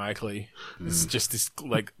 laughing maniacally. It's just this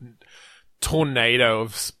like tornado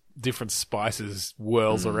of different spices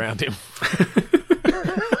whirls around him.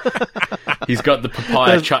 He's got the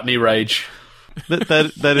papaya chutney rage.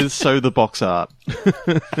 That is so the box art.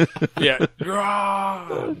 Yeah.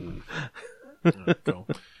 Oh, cool.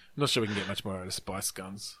 I'm not sure we can get much more out of spice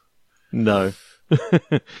guns. No.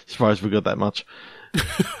 Surprised we got that much.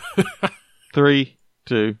 3,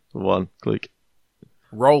 2, 1, click.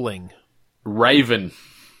 Rolling. Raven.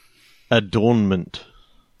 Adornment.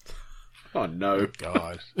 Oh no.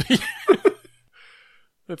 God.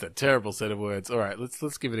 That's a terrible set of words. All right,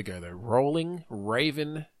 let's give it a go though. Rolling,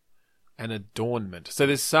 raven, and adornment. So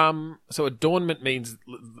there's some. So adornment means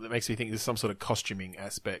that makes me think there's some sort of costuming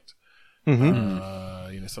aspect.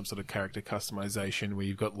 Mm-hmm. Some sort of character customization where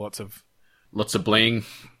you've got lots of bling.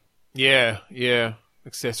 Yeah,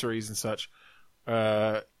 accessories and such.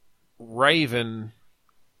 Raven.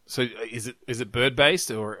 So is it bird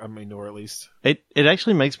based or at least It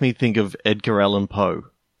actually makes me think of Edgar Allan Poe.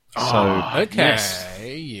 So okay,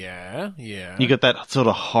 yes. yeah. you got that sort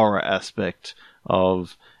of horror aspect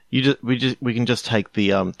of we can just take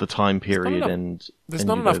the time period and there's and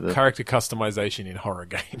not you know, enough character customization in horror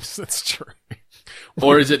games. That's true.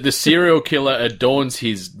 Or is it the serial killer adorns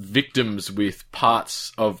his victims with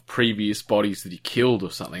parts of previous bodies that he killed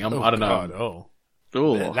or something? I don't God, know.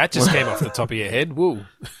 Ooh. That just came off the top of your head. Woo.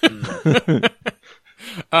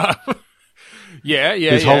 Yeah.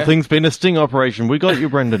 This whole thing's been a sting operation. We got you,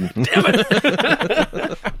 Brendan.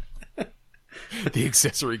 The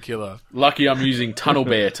accessory killer. Lucky I'm using Tunnel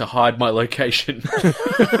Bear to hide my location.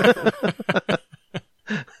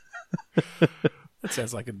 That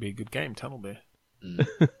sounds like it'd be a good game, Tunnel Bear.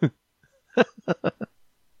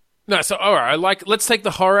 No, so all right, let's take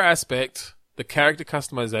the horror aspect, the character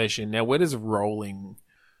customization. Now, where does rolling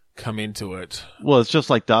come into it? Well, it's just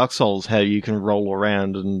like Dark Souls, how you can roll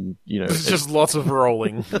around and, It's just lots of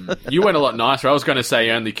rolling. You went a lot nicer. I was going to say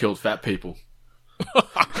you only killed fat people.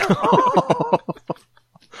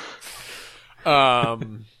 I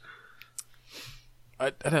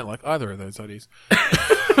don't like either of those ideas.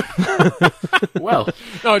 Well,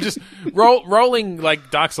 No, just rolling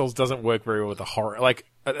like Dark Souls doesn't work very well with the horror. Like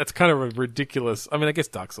that's kind of a ridiculous. I mean, I guess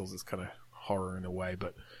Dark Souls is kind of horror in a way,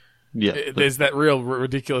 but yeah. there's that real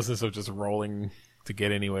ridiculousness of just rolling to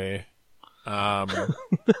get anywhere,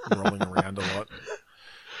 rolling around a lot.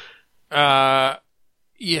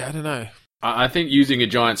 Yeah, I don't know. I think using a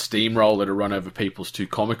giant steamroller to run over people's too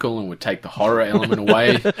comical and would take the horror element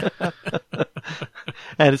away.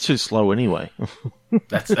 And it's too slow anyway.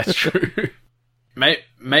 That's true.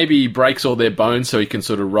 Maybe he breaks all their bones so he can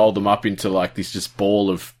sort of roll them up into like this just ball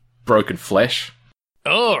of broken flesh.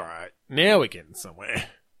 All right, now we're getting somewhere.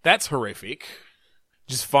 That's horrific.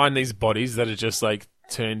 Just find these bodies that are just like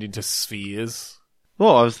turned into spheres.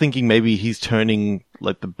 Well, I was thinking maybe he's turning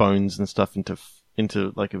like the bones and stuff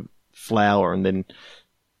into like a flour and then,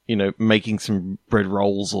 making some bread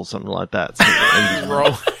rolls or something like that.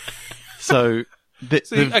 Roll. So,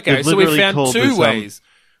 So we found two ways.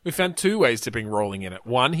 We found two ways to bring rolling in it.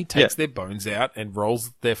 One, he takes their bones out and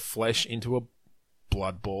rolls their flesh into a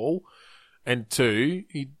blood ball. And two,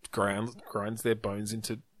 he grinds their bones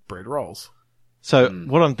into bread rolls. So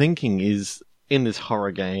what I'm thinking is, in this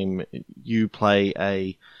horror game, you play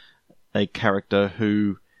a character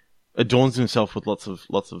who adorns himself with lots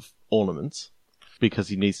of ornaments because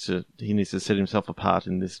he needs to set himself apart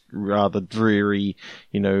in this rather dreary,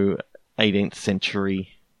 18th century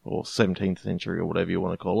or 17th century or whatever you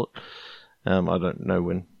want to call it. I don't know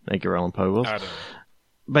when Edgar Allan Poe was. I don't know.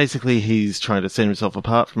 Basically, he's trying to set himself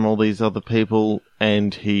apart from all these other people,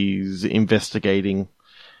 and he's investigating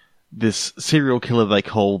this serial killer they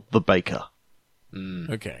call the Baker.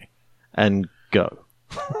 Okay. And go.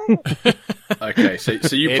 Okay, so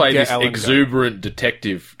you play Edgar this Allan exuberant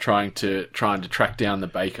detective trying to track down the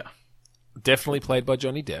Baker. Definitely played by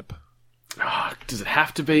Johnny Depp. Oh, does it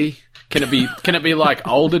have to be? Can it be like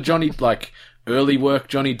older Johnny, like early work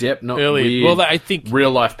Johnny Depp, not Early. weird, Well, I think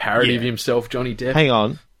real life parody yeah. of himself, Johnny Depp? Hang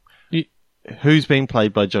on. Who's been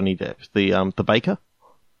played by Johnny Depp? The Baker?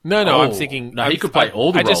 No, Oh, I'm thinking... no, he could play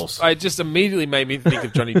all the roles. I just immediately made me think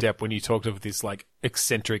of Johnny Depp when you talked of this, like,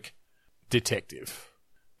 eccentric detective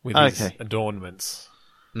with his adornments.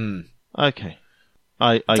 Okay.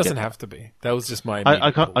 I It doesn't have to be. That was just my...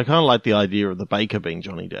 I kind of like the idea of the Baker being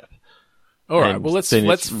Johnny Depp. All right, And well, let's then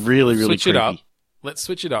it's really, really switch it up. creepy. Let's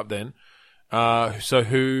switch it up then. So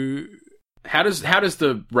who... How does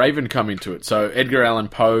the Raven come into it? So Edgar Allan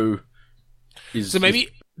Poe is So maybe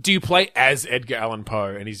do you play as Edgar Allan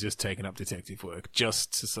Poe and he's just taking up detective work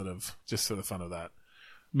just for the fun of that?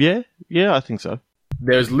 Yeah, I think so.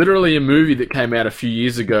 there's literally a movie that came out a few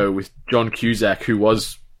years ago with John Cusack who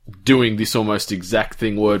was doing this almost exact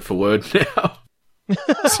thing word for word now.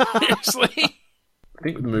 Seriously? I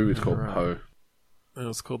think the movie was called Poe. It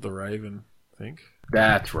was called The Raven, I think.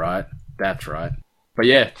 That's right. But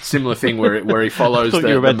yeah, similar thing where he follows I thought the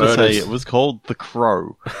you were about to murders. say it was called The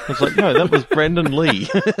Crow. I was like, no, that was Brandon Lee.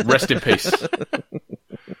 Rest in peace.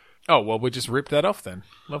 Oh, well, we just ripped that off then.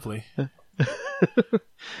 Lovely.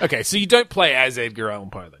 Okay, so you don't play as Edgar Allan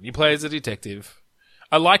Poe then. You play as a detective.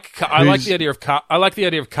 I like the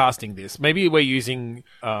idea of casting this. Maybe we're using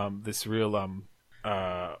this real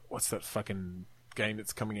what's that fucking game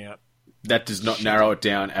that's coming out? That does not narrow it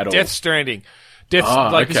down at all. Death Stranding. This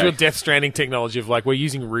real Death Stranding technology of like we're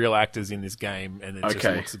using real actors in this game and it just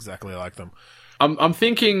looks exactly like them. I'm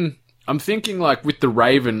thinking like with the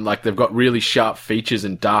Raven, like they've got really sharp features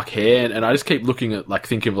and dark hair, and I just keep looking at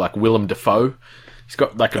thinking of like Willem Dafoe. He's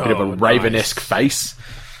got like a bit of a Raven-esque face.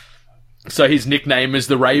 So his nickname is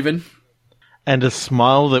the Raven. And a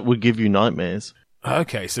smile that would give you nightmares.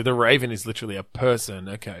 Okay, so the Raven is literally a person.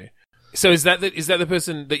 Okay, so is that the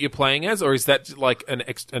person that you're playing as, or is that like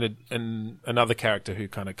another character who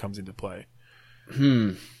kind of comes into play?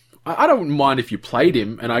 I don't mind if you played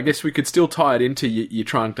him, and I guess we could still tie it into you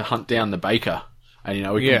trying to hunt down the baker. And,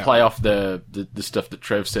 we can play off the stuff that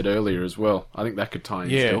Trev said earlier as well. I think that could tie in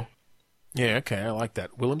still. Yeah, okay, I like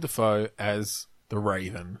that. Willem Dafoe as the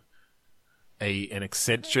Raven, an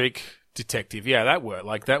eccentric detective. Yeah,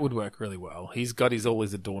 that would work really well. He's got all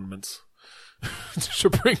his adornments to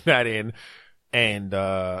bring that in, and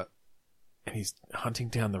he's hunting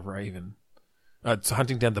down the Raven.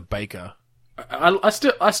 Hunting down the baker. I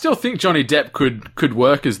still think Johnny Depp could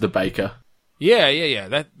work as the baker.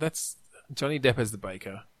 Yeah. That's Johnny Depp as the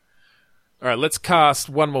baker. All right, let's cast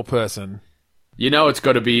one more person. It's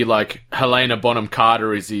got to be like Helena Bonham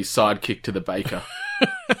Carter is his sidekick to the baker.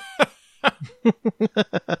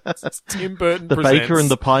 Tim Burton the presents. baker and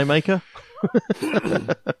the pie maker.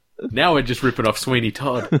 Now we're just ripping off Sweeney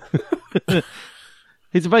Todd.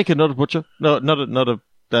 He's a baker, not a butcher. No, not a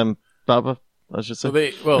barber. I should say.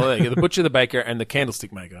 The butcher, the baker, and the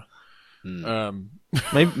candlestick maker.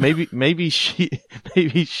 Maybe she's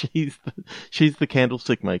the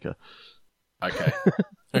candlestick maker. Okay.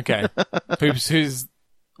 Okay. Who's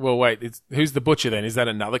the butcher then? Is that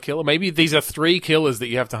another killer? Maybe these are 3 killers that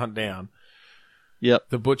you have to hunt down. Yep.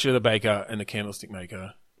 The butcher, the baker, and the candlestick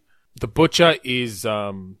maker. The butcher is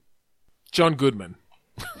John Goodman.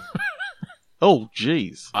 Oh,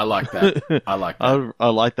 jeez. I like that. I like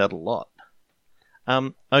that a lot.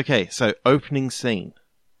 Okay, so opening scene.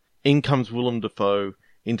 In comes Willem Dafoe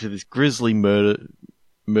into this grisly murder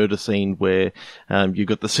scene where you've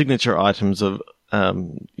got the signature items of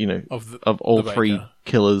all 3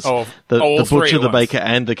 killers, the butcher, the baker,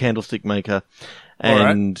 and the candlestick maker.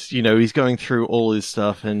 And, he's going through all his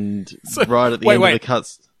stuff, and right at the end of the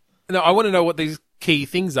cuts... No, I want to know what these key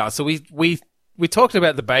things are. So we talked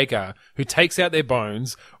about the baker who takes out their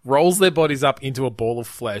bones, rolls their bodies up into a ball of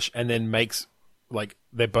flesh, and then makes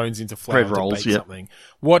their bones into flour to bake something.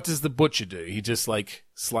 What does the butcher do? He just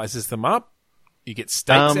slices them up. You get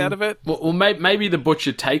steaks out of it. Well, maybe the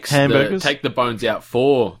butcher takes take the bones out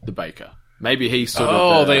for the baker. Maybe he's sort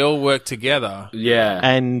of. They all work together. Yeah,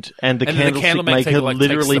 and the candlestick maker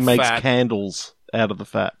literally makes candles out of the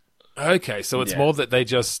fat. Okay, so it's more that they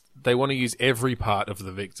want to use every part of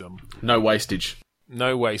the victim. No wastage.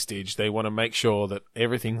 They want to make sure that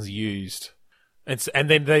everything's used. And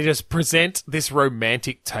then they just present this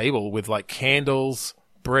romantic table with candles,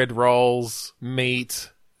 bread rolls, meat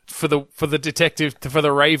for the detective, for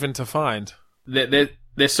the Raven to find.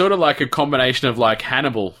 They're sort of like a combination of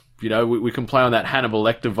Hannibal. We can play on that Hannibal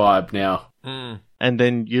Lecter vibe now. And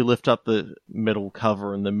then you lift up the metal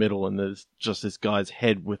cover in the middle, and there's just this guy's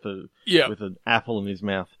head with an apple in his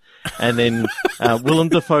mouth. And then Willem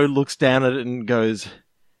Dafoe looks down at it and goes,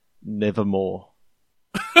 "Nevermore."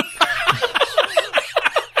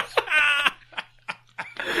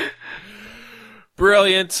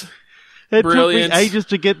 Brilliant. It took me ages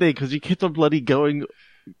to get there because you kept on bloody going,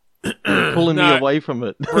 pulling me away from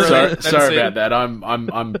it. Sorry about that.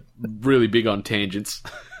 I'm really big on tangents.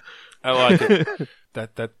 I like it.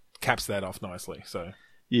 That caps that off nicely. So.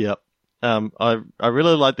 Yep. I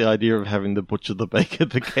really like the idea of having the butcher, the baker,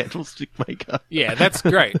 the candlestick maker. Yeah, that's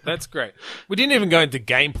great. We didn't even go into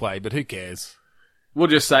gameplay, but who cares? We'll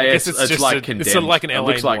just say it's like Condemned. It's sort of like an LA it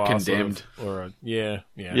looks like Noire Condemned. yeah.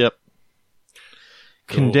 Yep.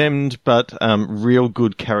 Condemned, but real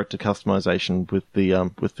good character customization with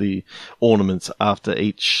the ornaments after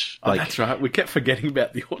each. Oh, that's right. We kept forgetting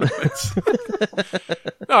about the ornaments.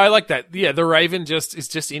 No, I like that. Yeah, the Raven is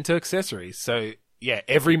just into accessories. So yeah,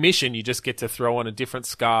 every mission you just get to throw on a different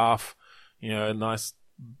scarf, nice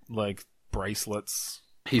like bracelets.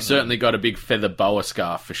 He's certainly got a big feather boa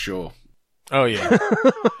scarf for sure. Oh yeah.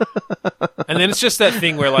 And then it's just that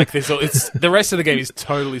thing where like it's the rest of the game is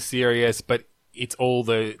totally serious, but it's all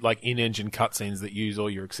the like in-engine cutscenes that use all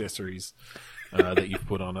your accessories that you've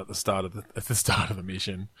put on at the start of the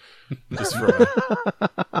mission, just for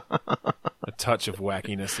a touch of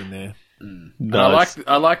wackiness in there. Nice.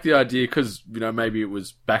 I like the idea because maybe it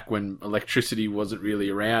was back when electricity wasn't really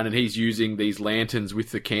around, and he's using these lanterns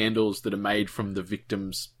with the candles that are made from the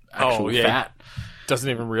victim's actual fat. Doesn't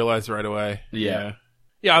even realize right away. Yeah.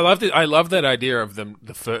 Yeah, I love that idea of them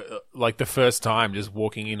the first time just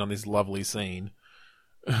walking in on this lovely scene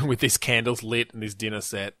with these candles lit and this dinner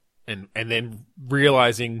set, and then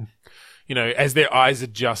realizing, as their eyes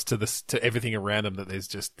adjust to everything around them, that there's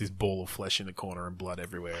just this ball of flesh in the corner and blood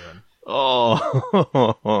everywhere. And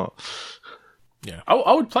yeah,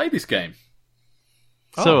 I would play this game.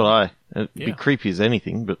 So would I. It'd be creepy as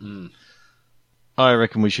anything, but I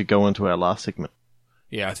reckon we should go on to our last segment.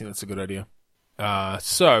 Yeah, I think that's a good idea.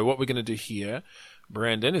 So what we're going to do here,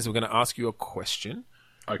 Brandon, is we're going to ask you a question.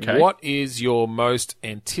 Okay. What is your most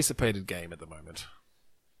anticipated game at the moment?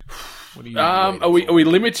 What are you are we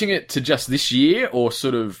limiting it to just this year, or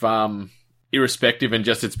sort of irrespective and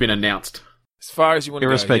just it's been announced? As far as you want to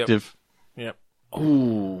irrespective. go. Yep.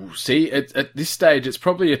 Ooh, see, at this stage, it's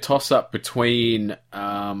probably a toss-up between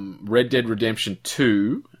Red Dead Redemption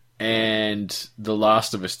 2 and The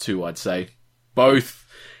Last of Us 2, I'd say. Both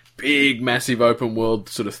big, massive open-world,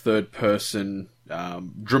 sort of third-person,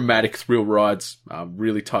 dramatic thrill rides,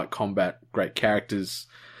 really tight combat, great characters.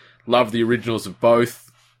 Love the originals of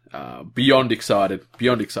both. Beyond excited.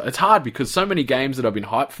 It's hard because so many games that I've been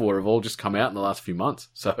hyped for have all just come out in the last few months.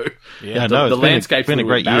 So the landscape's been a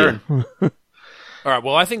great barren. year. All right,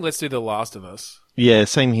 well, I think let's do The Last of Us. Yeah,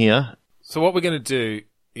 same here. So what we're going to do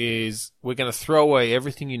is we're going to throw away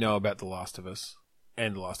everything you know about The Last of Us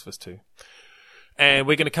and The Last of Us 2. And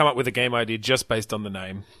we're going to come up with a game idea just based on the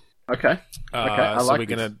name. Okay. I like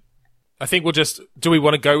this. I think we'll just... Do we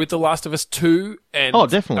want to go with The Last of Us 2? And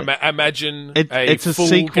definitely. Imagine it's a full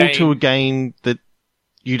sequel game. to a game that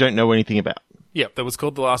you don't know anything about. Yep, that was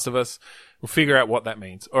called The Last of Us. We'll figure out what that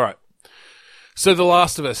means. All right. So The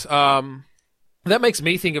Last of Us. That makes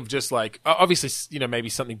me think of just like... Obviously, maybe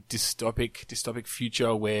something dystopic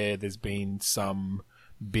future where there's been some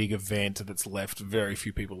big event that's left very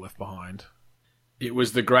few people left behind. It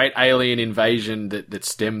was the great alien invasion that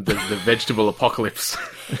stemmed the vegetable apocalypse.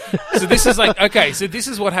 So this is like, okay, so this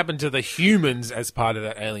is what happened to the humans as part of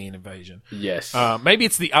that alien invasion. Yes. Maybe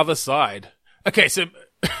it's the other side. Okay, so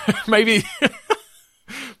maybe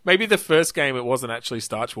the first game, it wasn't actually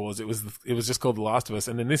Star Wars. It was just called The Last of Us.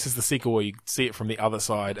 And then this is the sequel where you see it from the other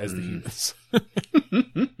side as the humans.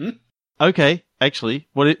 Okay, actually,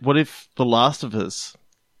 what if The Last of Us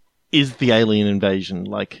is the alien invasion?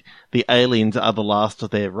 Like, the aliens are the last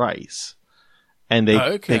of their race, and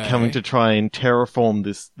they're coming to try and terraform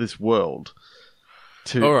this world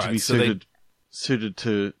to be suited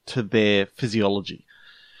to their physiology.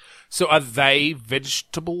 So are they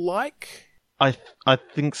vegetable-like? I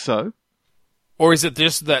think so. Or is it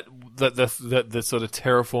just that the sort of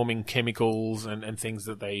terraforming chemicals and things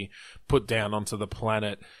that they put down onto the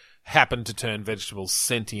planet happen to turn vegetables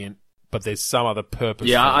sentient, but there's some other purpose?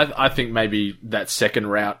 Yeah, I think maybe that second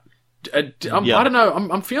route. I don't know.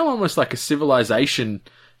 I'm feeling almost like a civilization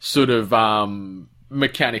sort of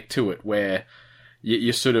mechanic to it, where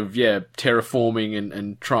you're sort of terraforming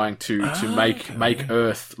and trying to make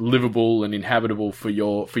Earth livable and inhabitable for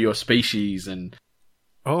your species. And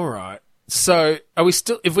all right. So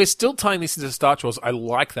if we're still tying this into Star Wars, I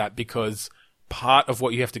like that because part of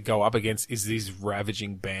what you have to go up against is these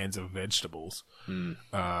ravaging bands of vegetables.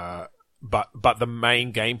 But the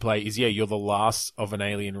main gameplay is, you're the last of an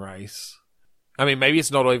alien race. I mean, maybe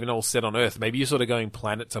it's not even all set on Earth. Maybe you're sort of going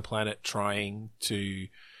planet to planet trying to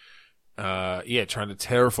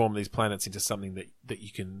terraform these planets into something that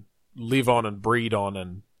you can live on and breed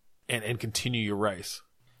on and continue your race.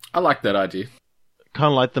 I like that idea.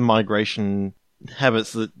 Kind of like the migration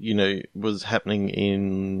habits that, was happening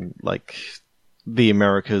in, like, the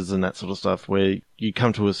Americas and that sort of stuff, where you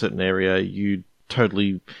come to a certain area, you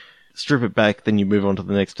totally strip it back, then you move on to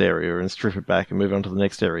the next area, and strip it back and move on to the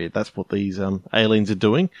next area. That's what these aliens are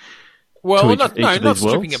doing. Well, not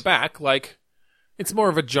stripping it back. Like, It's more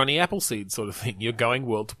of a Johnny Appleseed sort of thing. You're going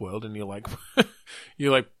world to world, and you're like,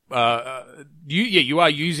 you are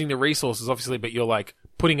using the resources obviously, but you're like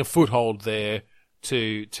putting a foothold there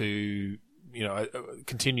to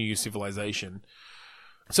continue your civilization.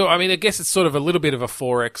 So I mean, I guess it's sort of a little bit of a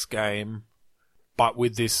 4X game, but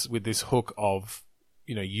with this hook of,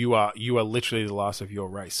 you are literally the last of your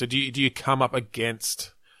race. So do you come up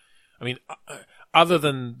against? I mean, other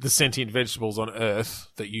than the sentient vegetables on Earth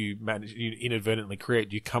that you inadvertently create,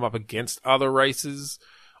 do you come up against other races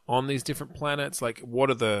on these different planets? Like, what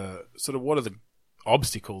are the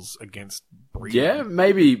obstacles against breeding? Yeah,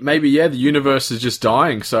 maybe. Yeah, the universe is just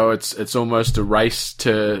dying, so it's almost a race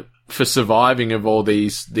for surviving of all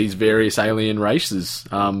these various alien races,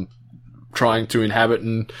 trying to inhabit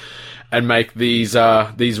and make these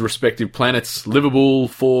respective planets livable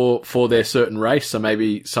for their certain race. So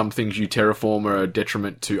maybe some things you terraform are a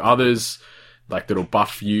detriment to others, like that'll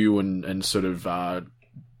buff you and sort of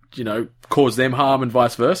cause them harm and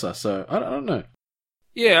vice versa. So I don't know.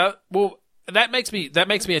 Yeah, well, that makes me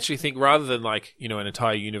actually think, rather than like, an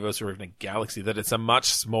entire universe or even a galaxy, that it's a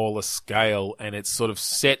much smaller scale and it's sort of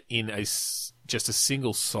set in just a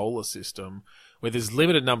single solar system where there's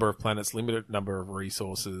limited number of planets, limited number of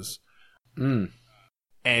resources. Mm.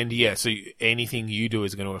 And yeah, so anything you do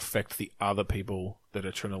is going to affect the other people that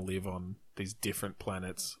are trying to live on these different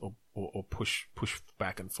planets or push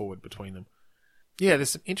back and forward between them. Yeah,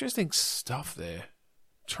 there's some interesting stuff there.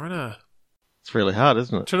 It's really hard,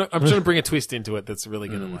 isn't it? I'm trying to bring a twist into it that's really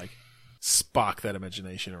going to like spark that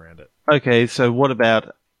imagination around it. Okay, so what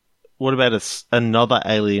about another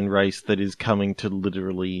alien race that is coming to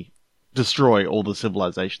literally destroy all the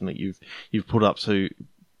civilization that you've put up? So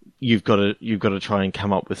you've got to try and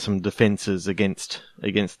come up with some defenses against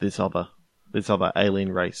this other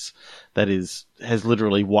alien race that has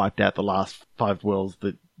literally wiped out the last 5 worlds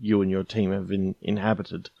that you and your team have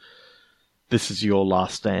inhabited. This is your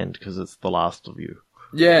last stand because it's the last of you.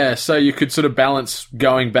 Yeah, so you could sort of balance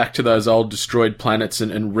going back to those old destroyed planets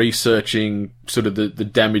and researching sort of the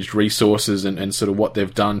damaged resources and sort of what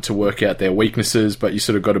they've done to work out their weaknesses, but you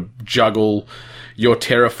sort of got to juggle your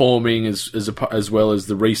terraforming as well as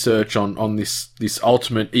the research on this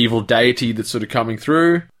ultimate evil deity that's sort of coming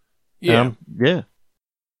through. Yeah. Yeah.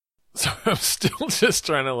 So I'm still just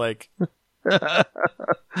trying to like...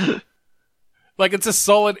 Like, it's a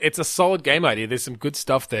solid game idea. There's some good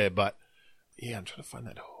stuff there, but yeah, I'm trying to find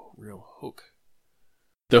that real hook.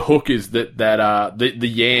 The hook is the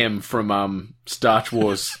yam from Star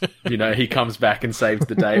Wars. He comes back and saves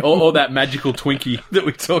the day, or that magical Twinkie that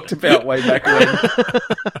we talked about way back when.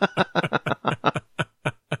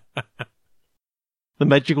 The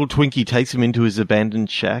magical Twinkie takes him into his abandoned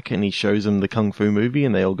shack, and he shows him the Kung Fu movie,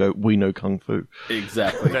 and they all go, "We know Kung Fu."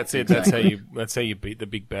 Exactly. That's it. Exactly. That's how you beat the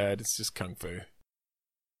big bad. It's just Kung Fu.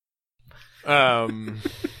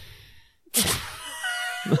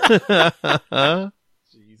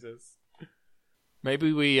 Jesus.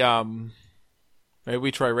 Maybe we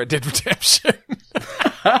try Red Dead Redemption.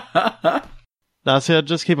 No, see, I'd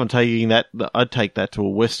just keep on taking that. I'd take that to a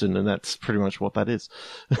Western, and that's pretty much what that is.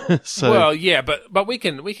 So, well, yeah, but we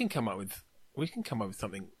can come up with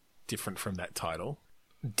something different from that title.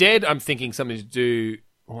 Dead, I'm thinking something to do.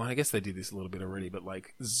 Well, I guess they did this a little bit already, but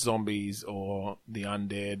like zombies or the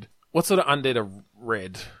undead. What sort of undead are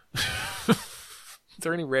red? Is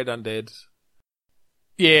there any red undead?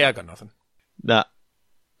 Yeah, I got nothing. nah.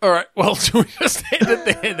 All right. Well, do we just end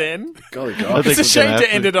it there then? Golly God. It's a shame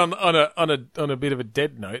to end it on a bit of a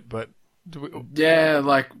dead note, but yeah,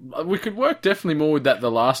 like we could work definitely more with that The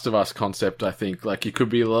Last of Us concept. I think like you could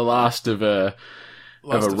be the last of a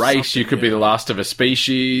race, you could be the last of a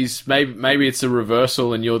species. Maybe it's a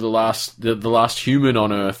reversal, and you're the last human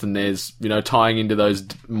on Earth, and there's tying into those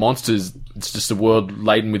monsters. It's just a world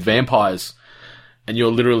laden with vampires, and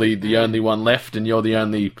you're literally the only one left, and you're the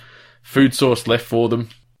only food source left for them.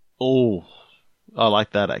 Oh, I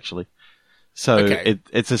like that actually. So Okay.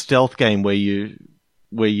 it's a stealth game where you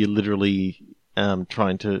literally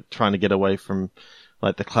trying to get away from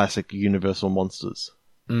like the classic Universal monsters.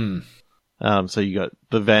 Mm. So you got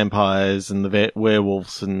the vampires and the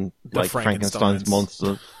werewolves and like Frankenstein's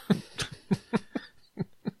monster.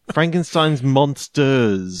 Frankenstein's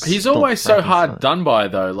monsters. He's always so hard done by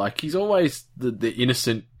though. Like he's always the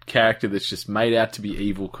innocent character that's just made out to be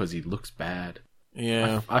evil because he looks bad.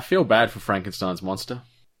 yeah. I feel bad for Frankenstein's monster.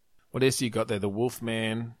 What else you got there? The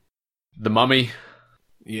Wolfman. The Mummy.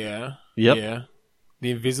 Yeah. Yep. Yeah.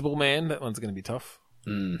 The Invisible Man. That one's going to be tough.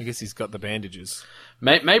 Mm. I guess he's got the bandages.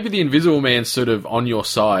 Maybe the Invisible Man's sort of on your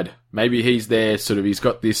side. Maybe he's there, sort of, he's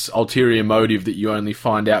got this ulterior motive that you only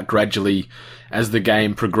find out gradually as the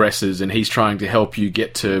game progresses, and he's trying to help you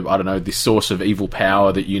get to, I don't know, this source of evil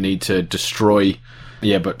power that you need to destroy.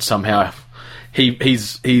 Yeah, but somehow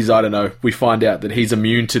he's I don't know, we find out that he's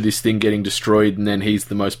immune to this thing getting destroyed, and then he's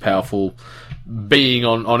the most powerful being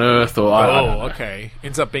on Earth, or I don't know. Okay.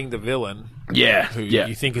 Ends up being the villain. Yeah, Who yeah.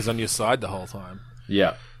 you think is on your side the whole time.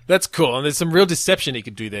 Yeah. That's cool. And there's some real deception he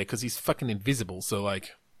could do there because he's fucking invisible. So,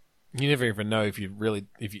 like, you never even know if you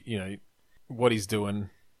know, what he's doing,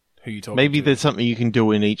 who you talking Maybe to. there's something you can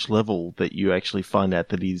do in each level that you actually find out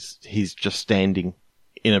that he's just standing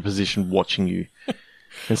in a position watching you.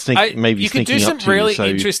 And maybe you could sneaking do some up to really you. So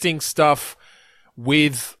interesting stuff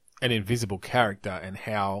with an invisible character and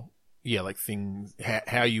how you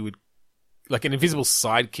would, like an invisible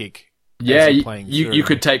sidekick. Yeah, you you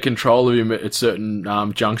could take control of him at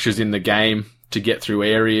certain junctures in the game to get through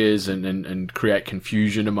areas and create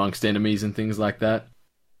confusion amongst enemies and things like that.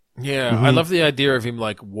 Yeah, I love the idea of him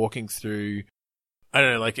like walking through, I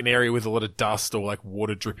don't know, like an area with a lot of dust or like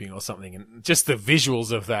water dripping or something, and just the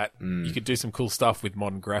visuals of that. You could do some cool stuff with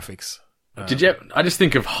modern graphics. I just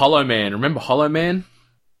think of Hollow Man. Remember Hollow Man?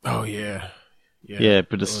 Oh yeah, yeah,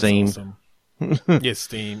 bit of steam. Awesome. Yeah,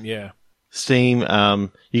 steam. Yeah. Steam.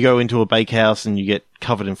 You go into a bakehouse and you get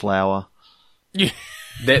covered in flour. Yeah.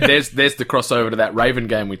 There's the crossover to that Raven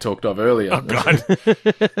game we talked of earlier. Oh god.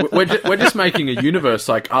 We're just making a universe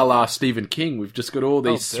like a la Stephen King. We've just got all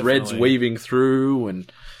these threads weaving through, and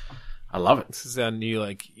I love it. This is our new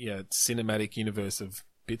cinematic universe of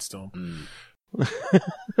Bitstorm.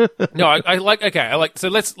 No, I like. So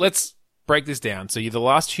let's break this down. So you're the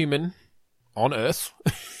last human on Earth.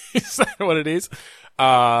 Is that what it is?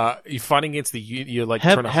 You're fighting against you're like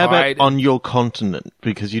trying to hide. How about on your continent?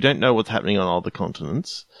 Because you don't know what's happening on other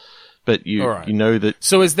continents, but you know that.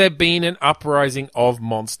 So has there been an uprising of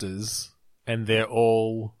monsters, and they're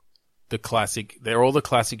all the classic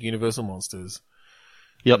Universal monsters?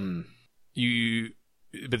 Yep. And the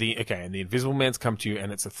Invisible Man's come to you,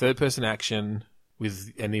 and it's a third-person action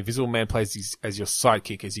and the Invisible Man plays as your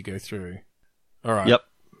sidekick as you go through. All right. Yep.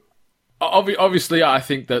 Obviously, I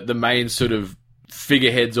think that the main sort of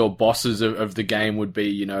figureheads or bosses of the game would be,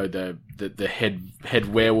 you know, the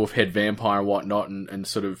head werewolf, head vampire, and whatnot, and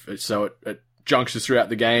sort of so it junctures throughout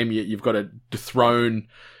the game. You've got to dethrone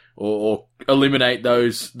or eliminate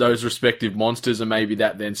those respective monsters, and maybe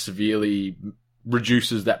that then severely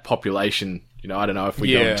reduces that population. You know, I don't know if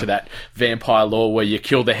we go into that vampire lore where you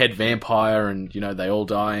kill the head vampire and, you know, they all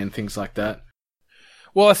die and things like that.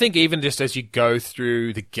 Well, I think even just as you go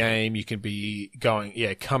through the game, you can be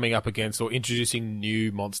coming up against or introducing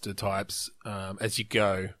new monster types as you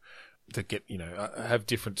go to get, have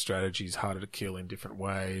different strategies, harder to kill in different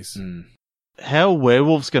ways. How are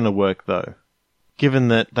werewolves going to work, though? Given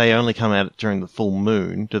that they only come out during the full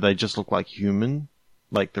moon, do they just look like human,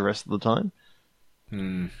 like the rest of the time?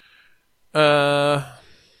 Yeah,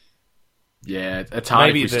 it's hard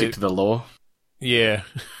if we stick to the lore. Yeah.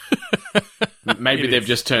 Maybe they've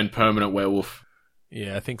just turned permanent werewolf.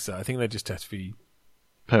 Yeah, I think so. I think they just have to be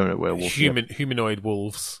permanent werewolf. Humanoid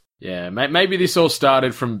wolves. Yeah, maybe this all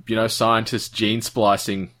started from, scientists gene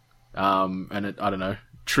splicing, and it, I don't know,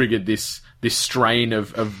 triggered this strain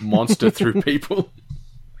of monster through people.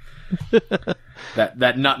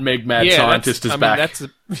 That nutmeg mad scientist is back.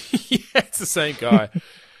 It's the same guy.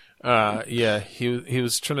 He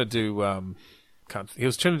was trying to do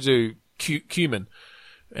cumin,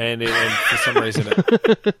 and for some reason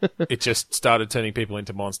it just started turning people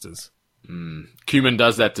into monsters. Cumin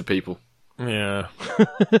does that to people. Yeah.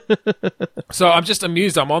 So I'm just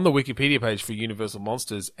amused. I'm on the Wikipedia page for Universal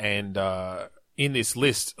Monsters, and in this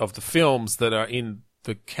list of the films that are in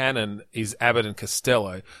the canon is Abbott and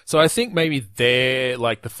Costello. So I think maybe they're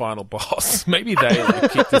like the final boss. Maybe they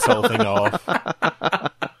kicked this whole thing off.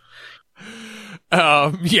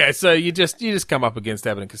 So you just come up against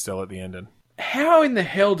Abbott and Costello at the end. And how in the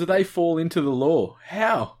hell do they fall into the lore?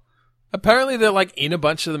 How? Apparently they're like in a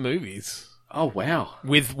bunch of the movies. Oh, wow.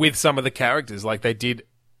 With some of the characters. Like they did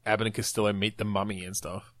Abbott and Costello meet the mummy and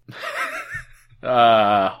stuff.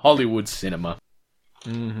 Hollywood cinema.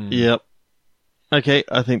 Mm-hmm. Yep. Okay,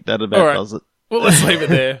 I think that about does it. Well, let's leave it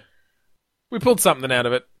there. We pulled something out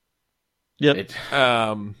of it. Yep.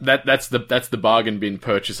 That's the bargain bin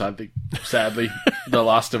purchase, I think. Sadly, The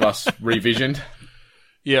Last of Us revisioned.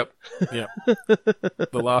 Yep. The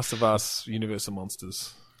Last of Us Universal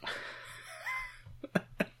Monsters.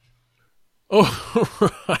 All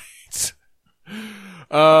right.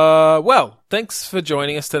 Well, thanks for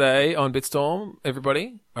joining us today on Bitstorm,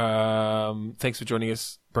 everybody. Thanks for joining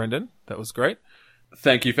us, Brendan. That was great.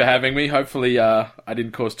 Thank you for having me. Hopefully, I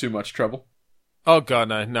didn't cause too much trouble. Oh god,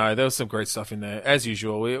 no, there was some great stuff in there. As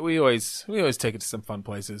usual, we always take it to some fun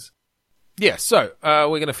places. Yeah, so we're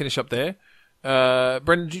going to finish up there.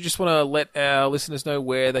 Brendan, do you just want to let our listeners know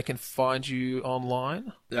where they can find you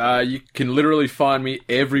online? You can literally find me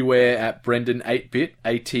everywhere at Brendan 8bit,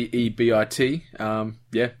 ATEBIT.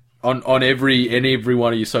 Yeah, on every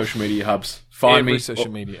one of your social media hubs. Find me.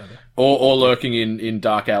 Social media. Or lurking in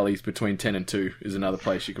dark alleys between 10 and 2 is another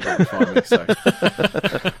place you can probably find me. So.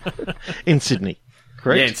 In Sydney,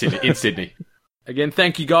 correct? Yeah, in Sydney. Again,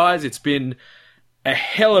 thank you guys. It's been a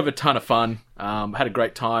hell of a ton of fun. Had a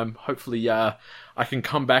great time. Hopefully, I can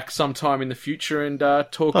come back sometime in the future and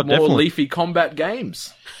talk more definitely. Leafy combat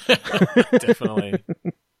games. Definitely.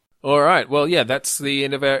 All right. Well, yeah, that's the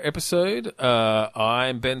end of our episode.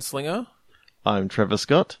 I'm Ben Slinger. I'm Trevor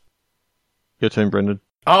Scott. Your turn, Brendan.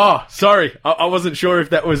 Oh, sorry. I wasn't sure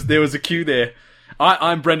if there was a cue there.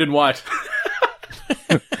 I'm Brendan White.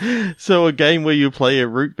 So a game where you play a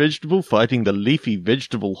root vegetable fighting the leafy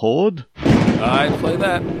vegetable horde? I'd play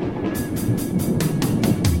that.